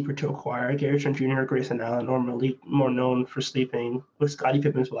be cheaper to acquire, Gary Trent Jr. or Grayson Allen, or Malik, more known for sleeping with Scottie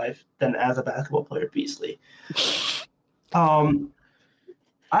Pippen's wife than as a basketball player, Beasley?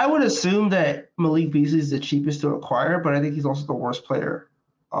 I would assume that Malik Beasley is the cheapest to acquire, but I think he's also the worst player.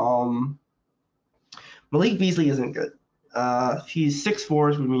 Malik Beasley isn't good. He's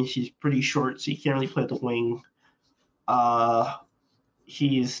 6'4", which means he's pretty short, so he can't really play the wing.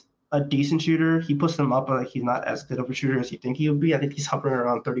 He's a decent shooter. He puts them up, but like he's not as good of a shooter as you think he would be. I think he's hovering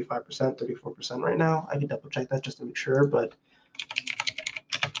around 35%, 34% right now. I can double check that just to make sure,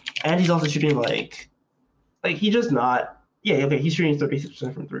 and he's also shooting like he's just not. Yeah, okay, he's shooting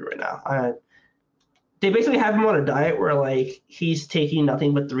 36% from 3 right now. They basically have him on a diet where like he's taking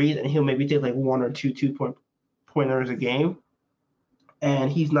nothing but threes, and he'll maybe take like 1 or 2 2-pointers a game,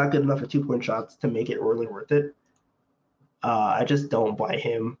 and he's not good enough at 2-point shots to make it really worth it. I just don't buy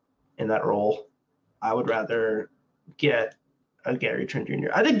him in that role. I would rather get a Gary Trent Jr.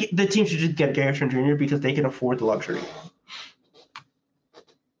 I think the team should just get Gary Trent Jr. because they can afford the luxury.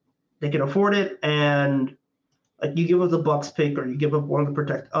 They can afford it, and like you give up the Bucks pick, or you give up one of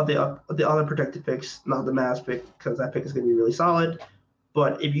the other protected picks, not the Mavs pick, because that pick is going to be really solid.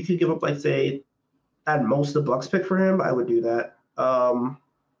 But if you could give up, like say, at most the Bucks pick for him, I would do that. I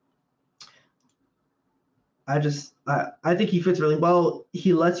think he fits really well.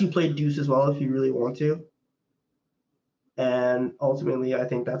 He lets you play deuce as well if you really want to. And ultimately, I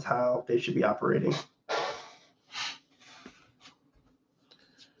think that's how they should be operating.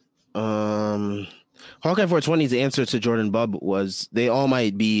 Hawkeye 420's answer to Jordan Bub was they all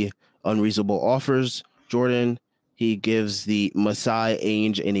might be unreasonable offers. Jordan, he gives the Masai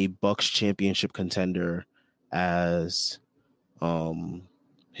Ainge and a Bucks championship contender as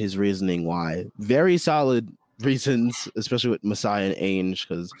his reasoning why. Very solid reasons, especially with Masai and Ainge,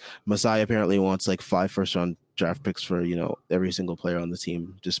 because Masai apparently wants like 5 first-round draft picks for, you know, every single player on the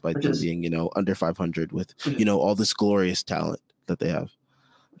team, despite them being, you know, under 500 with, you know, all this glorious talent that they have.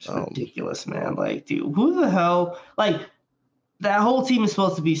 It's ridiculous, man. Like, dude, who the hell? Like, that whole team is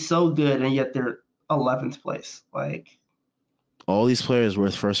supposed to be so good, and yet they're 11th place. Like, all these players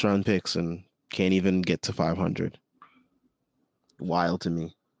worth first-round picks and can't even get to 500. Wild to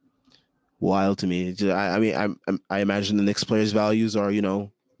me. I mean, I imagine the Knicks players' values are, you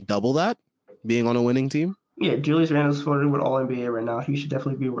know, double that, being on a winning team. Yeah, Julius Randle's flirting with All-NBA right now. He should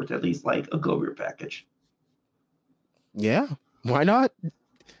definitely be worth at least, like, a Gobert package. Yeah, why not?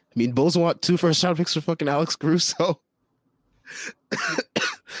 I mean, Bulls want 2 first-round picks for fucking Alex Caruso.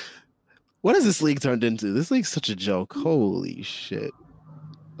 What has this league turned into? This league's such a joke. Holy shit.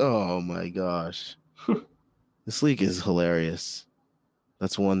 Oh, my gosh. This league is hilarious.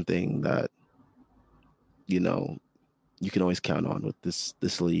 That's one thing that, you know, you can always count on with this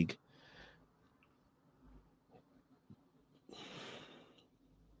league.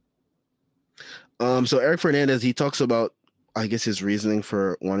 So Eric Fernandez, he talks about I guess his reasoning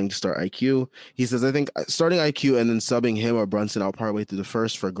for wanting to start IQ. He says, I think starting IQ and then subbing him or Brunson out partway through the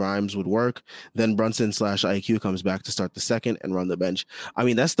first for Grimes would work. Then Brunson/IQ comes back to start the second and run the bench. I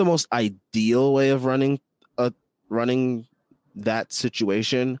mean, that's the most ideal way of running that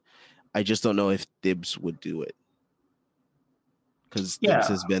situation. I just don't know if Thibs would do it, because Thibs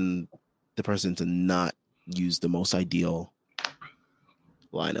has been the person to not use the most ideal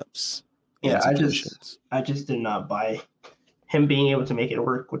lineups. Yeah, I just did not buy him being able to make it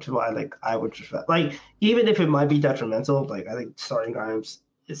work, which is why I would just even if it might be detrimental, I think starting Grimes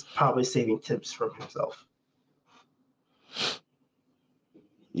is probably saving tips from himself.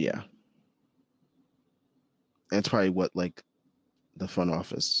 Yeah. That's probably what the front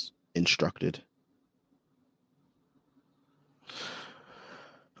office instructed.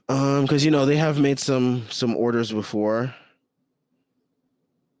 Because they have made some orders before.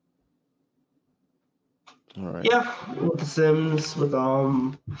 All right. Yeah, with the Sims, with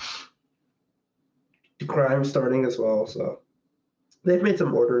the Grimes starting as well. So they've made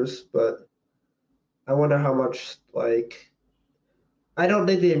some orders, but I wonder how much I don't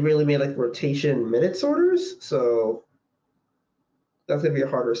think they really made rotation minutes orders, so that's gonna be a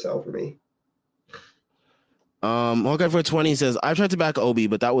harder sell for me. Hawkeye for 20 says, I've tried to back Obi,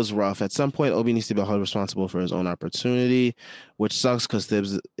 but that was rough. At some point, Obi needs to be held responsible for his own opportunity, which sucks because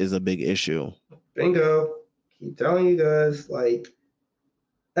Thibs is a big issue. Bingo. Keep telling you guys,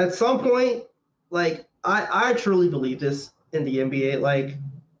 at some point, I truly believe this in the NBA.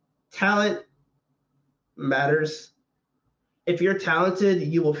 Talent matters. If you're talented,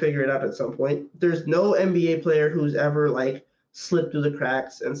 you will figure it out at some point. There's no NBA player who's ever slipped through the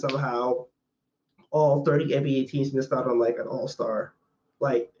cracks and somehow all 30 NBA teams missed out on an all-star.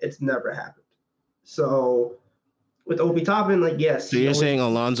 It's never happened. So with Obi Toppin, yes. So you're saying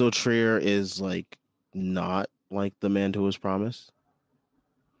Alonzo Trier is not the man who was promised?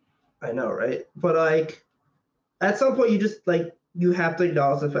 I know, right? But at some point you just you have to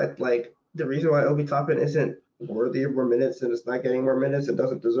acknowledge the fact the reason why Obi Toppin isn't worthy of more minutes and is not getting more minutes and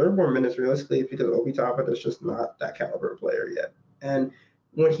doesn't deserve more minutes realistically is because Obi Toppin is just not that caliber player yet. And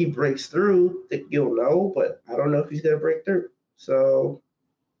when he breaks through, you'll know, but I don't know if he's gonna break through. So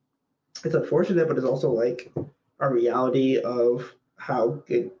it's unfortunate, but it's also a reality of how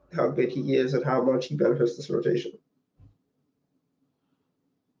good he is and how much he benefits this rotation.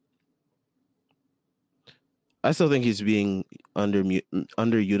 I still think he's being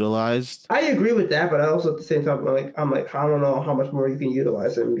underutilized. I agree with that, but I also at the same time I'm I don't know how much more you can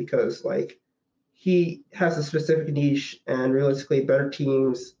utilize him because he has a specific niche and realistically better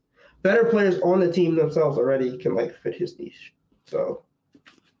players on the team themselves already can fit his niche. So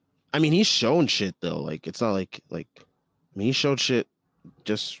I mean, he's shown shit though. It's not he showed shit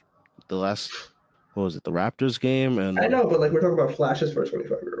just the last, what was it, the Raptors game? And I know, but we're talking about flashes for a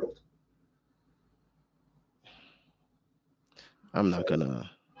 25-year-old. I'm not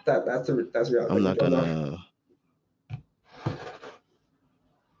gonna. That's reality.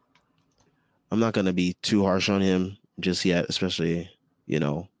 I'm not gonna be too harsh on him just yet, especially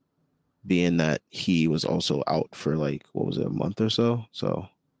being that he was also out for what was it, a month or so. So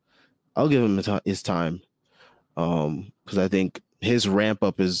I'll give him his time, because I think his ramp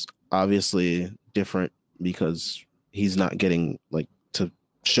up is obviously different because he's not getting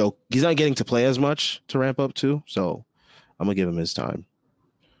he's not getting to play as much to ramp up to. So I'm gonna give him his time.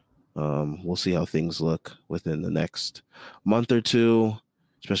 We'll see how things look within the next month or two,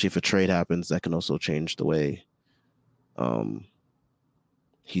 especially if a trade happens. That can also change the way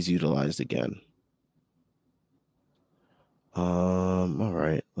he's utilized again. All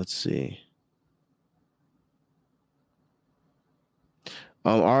right, let's see.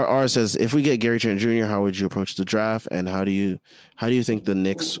 R says, if we get Gary Trent Jr., how would you approach the draft, and how do you think the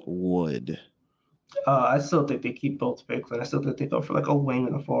Knicks would? I still think they keep both picks, and I still think they go for a wing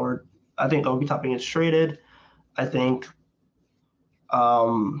and a forward. I think Obi Toppin is traded. I think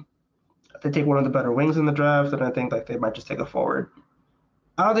they take one of the better wings in the draft, and I think they might just take a forward.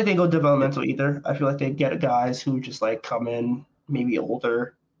 I don't think they go developmental either. I feel they get guys who just come in maybe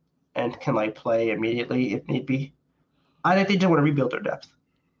older and can play immediately if need be. I think they just want to rebuild their depth.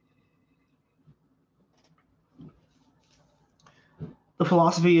 The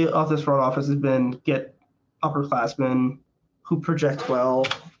philosophy of this front office has been get upperclassmen who project well,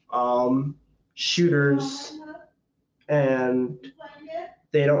 shooters, and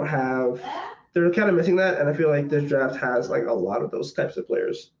they're kind of missing that. And I feel this draft has a lot of those types of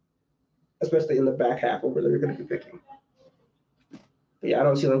players, especially in the back half of where they're going to be picking. But yeah, I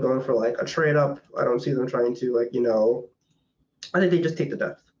don't see them going for a trade up. I don't see them trying to I think they just take the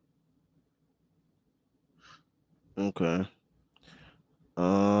depth. Okay.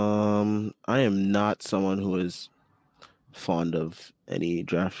 I am not someone who is fond of any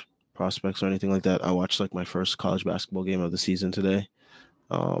draft prospects or anything like that. I watched like my first college basketball game of the season today,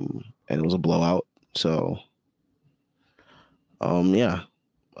 and it was a blowout. So, yeah,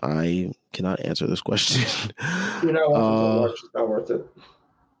 I cannot answer this question. You're not watching so much. It's not worth it.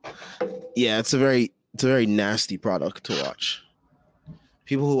 Yeah, it's a very nasty product to watch.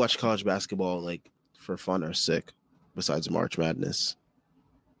 People who watch college basketball like for fun are sick. Besides March Madness.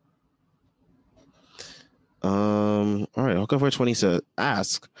 All right, I'll go for 20 says,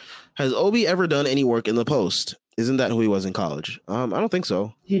 ask, has Obi ever done any work in the post? Isn't that who he was in college? I don't think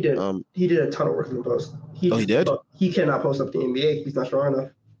so. He did. He did a ton of work in the post. He did? He cannot post up the NBA. He's not strong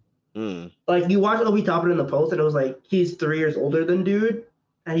enough. Like, you watch Obi Toppin in the post, and it was like, he's 3 years older than dude,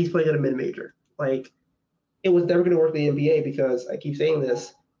 and he's playing at a mid-major. Like, it was never going to work in the NBA because, I keep saying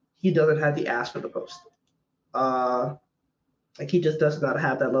this, he doesn't have the ass for the post. Like, he just does not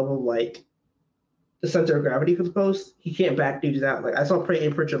have that level of, like, the center of gravity for the post. He can't back dudes out. Like, I saw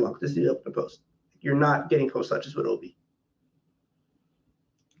Peyton Pritchard lock this dude up in the post. You're not getting post touches with Obi.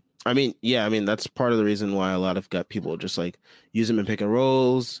 I mean, that's part of the reason why a lot of people just like use him in pick and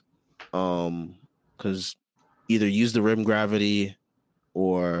rolls, because either use the rim gravity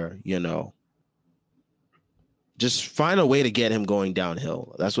or just find a way to get him going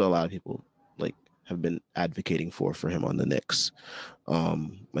downhill. That's what a lot of people like have been advocating for him on the Knicks,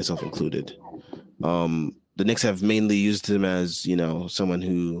 myself included. The Knicks have mainly used him as someone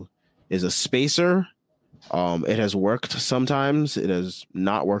who is a spacer. It has worked sometimes. It has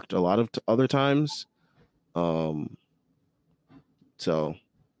not worked a lot of other times. So,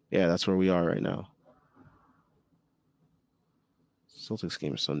 yeah, that's where we are right now. Celtics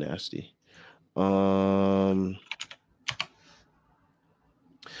game is so nasty.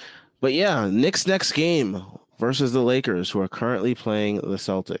 But yeah, Knicks next game versus the Lakers, who are currently playing the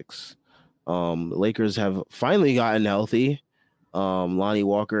Celtics. The Lakers have finally gotten healthy. Lonnie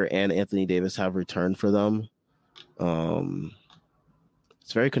Walker and Anthony Davis have returned for them.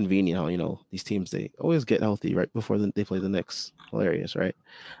 It's very convenient how these teams, they always get healthy right before they play the Knicks. Hilarious, right?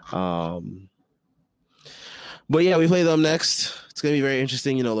 But yeah, we play them next. It's gonna be very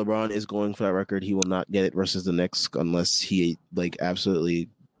interesting. LeBron is going for that record. He will not get it versus the Knicks unless he like absolutely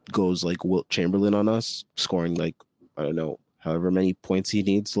goes like Wilt Chamberlain on us, scoring like I don't know however many points he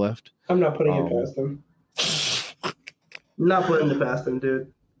needs left. I'm not putting it past him. Not putting it past him,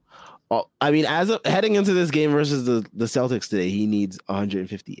 dude. I mean, heading into this game versus the Celtics today, he needs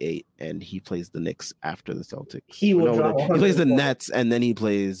 158, and he plays the Knicks after the Celtics. He plays the Nets, and then he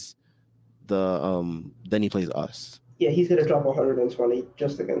plays us. Yeah, he's gonna drop 120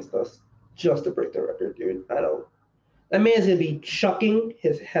 just against us, just to break the record, dude. That man's gonna be chucking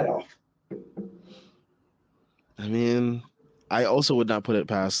his head off. I mean, I also would not put it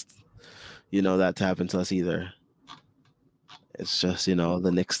past that to happen to us either. It's just,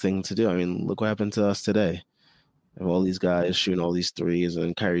 the Knicks thing to do. I mean, look what happened to us today. Of all these guys shooting all these threes,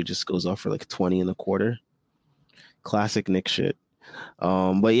 and Kyrie just goes off for like 20 in a quarter. Classic Knicks shit.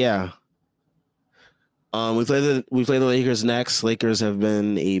 But yeah. We play the Lakers next. Lakers have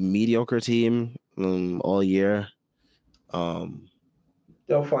been a mediocre team all year.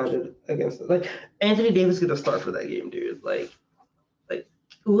 They'll find it against like Anthony Davis is gonna start for that game, dude. Like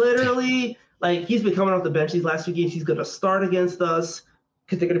literally. Like, he's been coming off the bench these last 2 games. He's going to start against us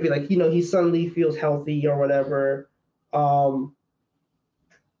because they're going to be like, he suddenly feels healthy or whatever. Lonnie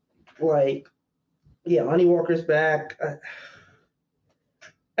Walker's back.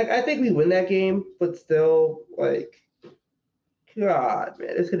 I think we win that game, but still, like, God, man,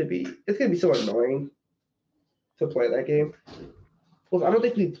 it's gonna be so annoying to play that game. Well, I don't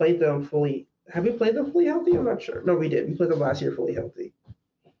think we played them fully. Have we played them fully healthy? I'm not sure. No, we did. We played them last year fully healthy.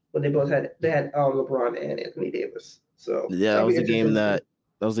 But they had LeBron and Anthony Davis. So yeah, that was the game that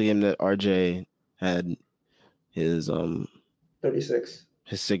RJ had his 36.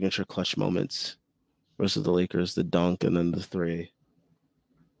 His signature clutch moments versus the Lakers, the dunk and then the 3.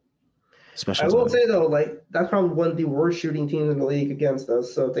 I will say though, like that's probably one of the worst shooting teams in the league against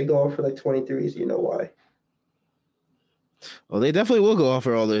us. So if they go off for like 23s, you know why. Well, they definitely will go off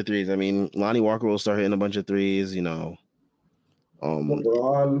for all their threes. I mean, Lonnie Walker will start hitting a bunch of threes,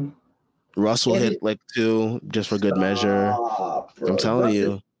 LeBron. Russ will hit like 2 just for good measure. Bro. I'm telling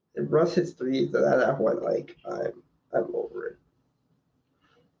you. If Russ hits 3s at that point, like I'm over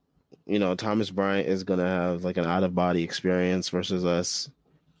it. Thomas Bryant is gonna have like an out of body experience versus us.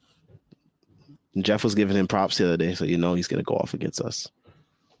 Jeff was giving him props the other day, so he's gonna go off against us.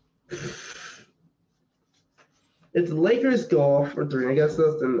 If the Lakers go off for 3 against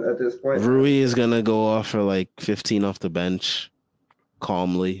us, then at this point, Rui is gonna go off for like 15 off the bench.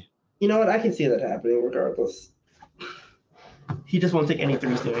 calmly. You know what? I can see that happening regardless. He just won't take any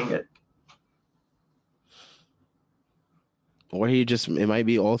threes doing it. Or it might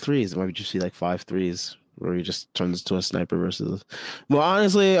be all threes. It might just be like 5 threes where he just turns to a sniper versus. Well,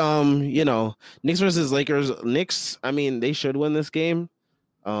 honestly, Knicks versus Lakers. Knicks, I mean, they should win this game.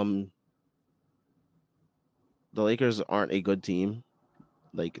 The Lakers aren't a good team,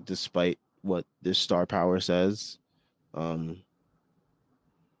 like despite what their star power says. But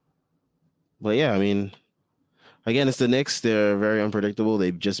yeah, I mean, again, it's the Knicks. They're very unpredictable.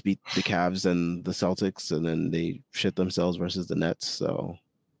 They just beat the Cavs and the Celtics, and then they shit themselves versus the Nets. So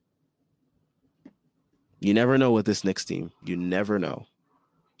you never know with this Knicks team. You never know.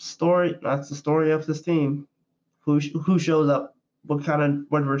 That's the story of this team. Who shows up? What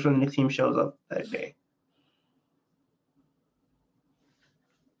version of the Knicks team shows up that day?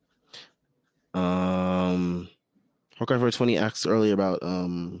 Hawkeye for 20 asked earlier about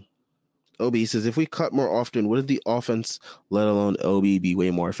Obi. Says, if we cut more often, wouldn't the offense, let alone Obi, be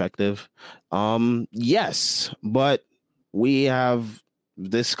way more effective? Yes, but we have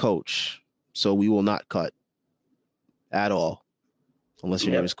this coach, so we will not cut at all, unless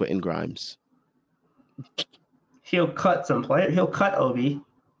your name is Quentin Grimes. He'll cut some player. He'll cut Obi.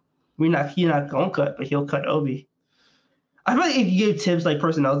 He's not gonna cut, but he'll cut Obi. I feel like if you gave Tibbs like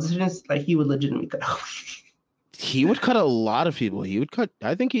personnel decisions, like he would legitimately cut Obi. He would cut a lot of people.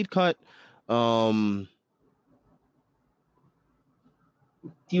 I think he'd cut.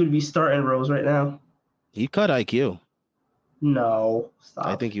 He would be starting Rose right now. He'd cut IQ. No, stop.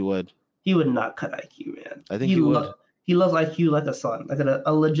 I think he would. He would not cut IQ, man. I think he would. He loves IQ like a son, like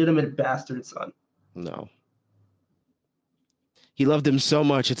a legitimate bastard son. No. He loved him so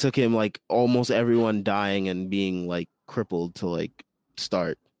much, it took him like almost everyone dying and being like crippled to like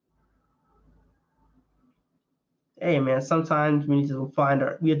start. Hey man, sometimes we need to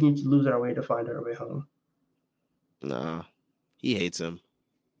lose our way to find our way home. Nah, he hates him.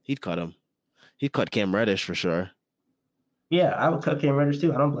 He'd cut him. He'd cut Cam Reddish for sure. Yeah, I would cut Cam Reddish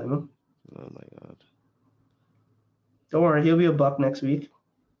too. I don't blame him. Oh my god. Don't worry, he'll be a buck next week.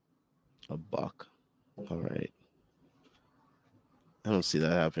 A buck. All right. I don't see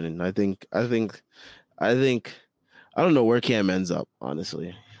that happening. I think I don't know where Cam ends up, honestly.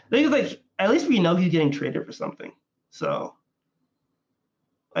 I think it's like at least we know he's getting traded for something. So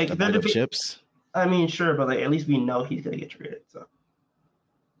like a bag of chips. I mean, sure, but like at least we know he's gonna get traded. So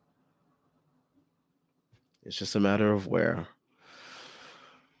it's just a matter of where.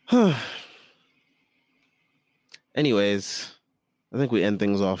 Anyways, I think we end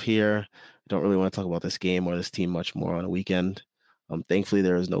things off here. I don't really want to talk about this game or this team much more on a weekend. Thankfully,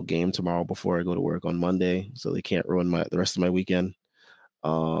 there is no game tomorrow before I go to work on Monday, so they can't ruin the rest of my weekend.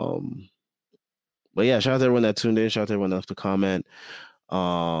 But yeah, shout out to everyone that tuned in. Shout out to everyone that left a comment.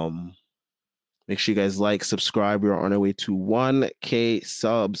 Make sure you guys like, subscribe. We're on our way to 1K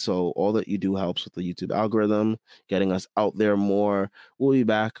subs, so all that you do helps with the YouTube algorithm, getting us out there more. We'll be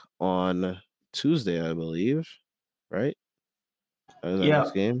back on Tuesday, I believe, right?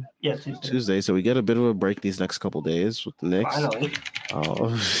 Next game? Yeah, Tuesday. So we get a bit of a break these next couple days with the Knicks. Finally.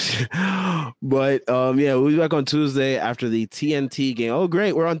 But yeah, we'll be back on Tuesday after the TNT game. Oh,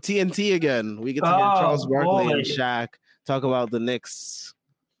 great. We're on TNT again. We get to hear Charles Barkley and Shaq talk about the Knicks.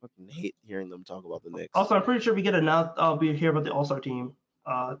 I fucking hate hearing them talk about the Knicks. Also, I'm pretty sure we get announced. I'll be here about the All-Star team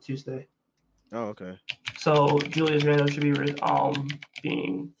Tuesday. Oh, okay. So Julius Randle should be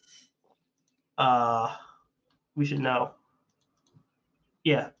being we should know.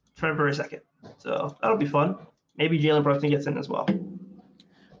 Yeah, February 2nd. So that'll be fun. Maybe Jalen Brunson gets in as well.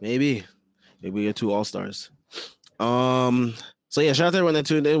 Maybe we get 2 All-Stars. So yeah, shout out to everyone that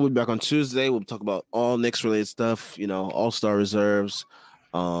tuned in. We'll be back on Tuesday. We'll talk about all Knicks related stuff, All-Star reserves,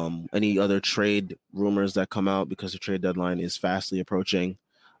 any other trade rumors that come out because the trade deadline is fastly approaching,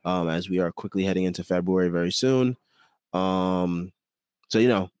 as we are quickly heading into February very soon. So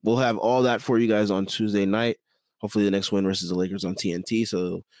we'll have all that for you guys on Tuesday night. Hopefully the next win versus the Lakers on TNT.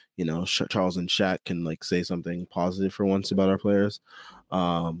 So, Charles and Shaq can say something positive for once about our players.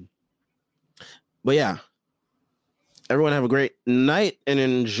 But yeah, everyone have a great night and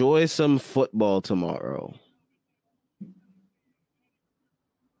enjoy some football tomorrow.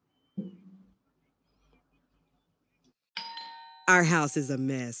 Our house is a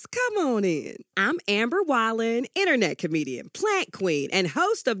mess. Come on in. I'm Amber Wallen, internet comedian, plant queen, and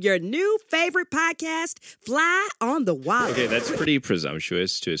host of your new favorite podcast, Fly on the Wallen. Okay, that's pretty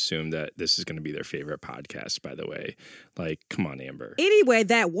presumptuous to assume that this is going to be their favorite podcast, by the way. Like, come on, Amber. Anyway,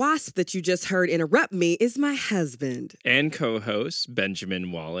 that wasp that you just heard interrupt me is my husband. And co-host,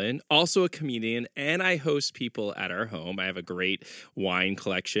 Benjamin Wallen, also a comedian, and I host people at our home. I have a great wine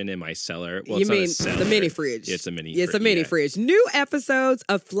collection in my cellar. Well, you mean the mini fridge? It's a mini fridge. It's a mini fridge. New episodes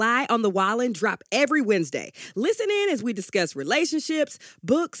of Fly on the Wallen drop every Wednesday. Listen in as we discuss relationships,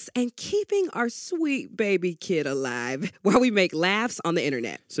 books, and keeping our sweet baby kid alive while we make laughs on the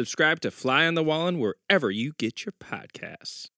internet. Subscribe to Fly on the Wallen wherever you get your podcasts.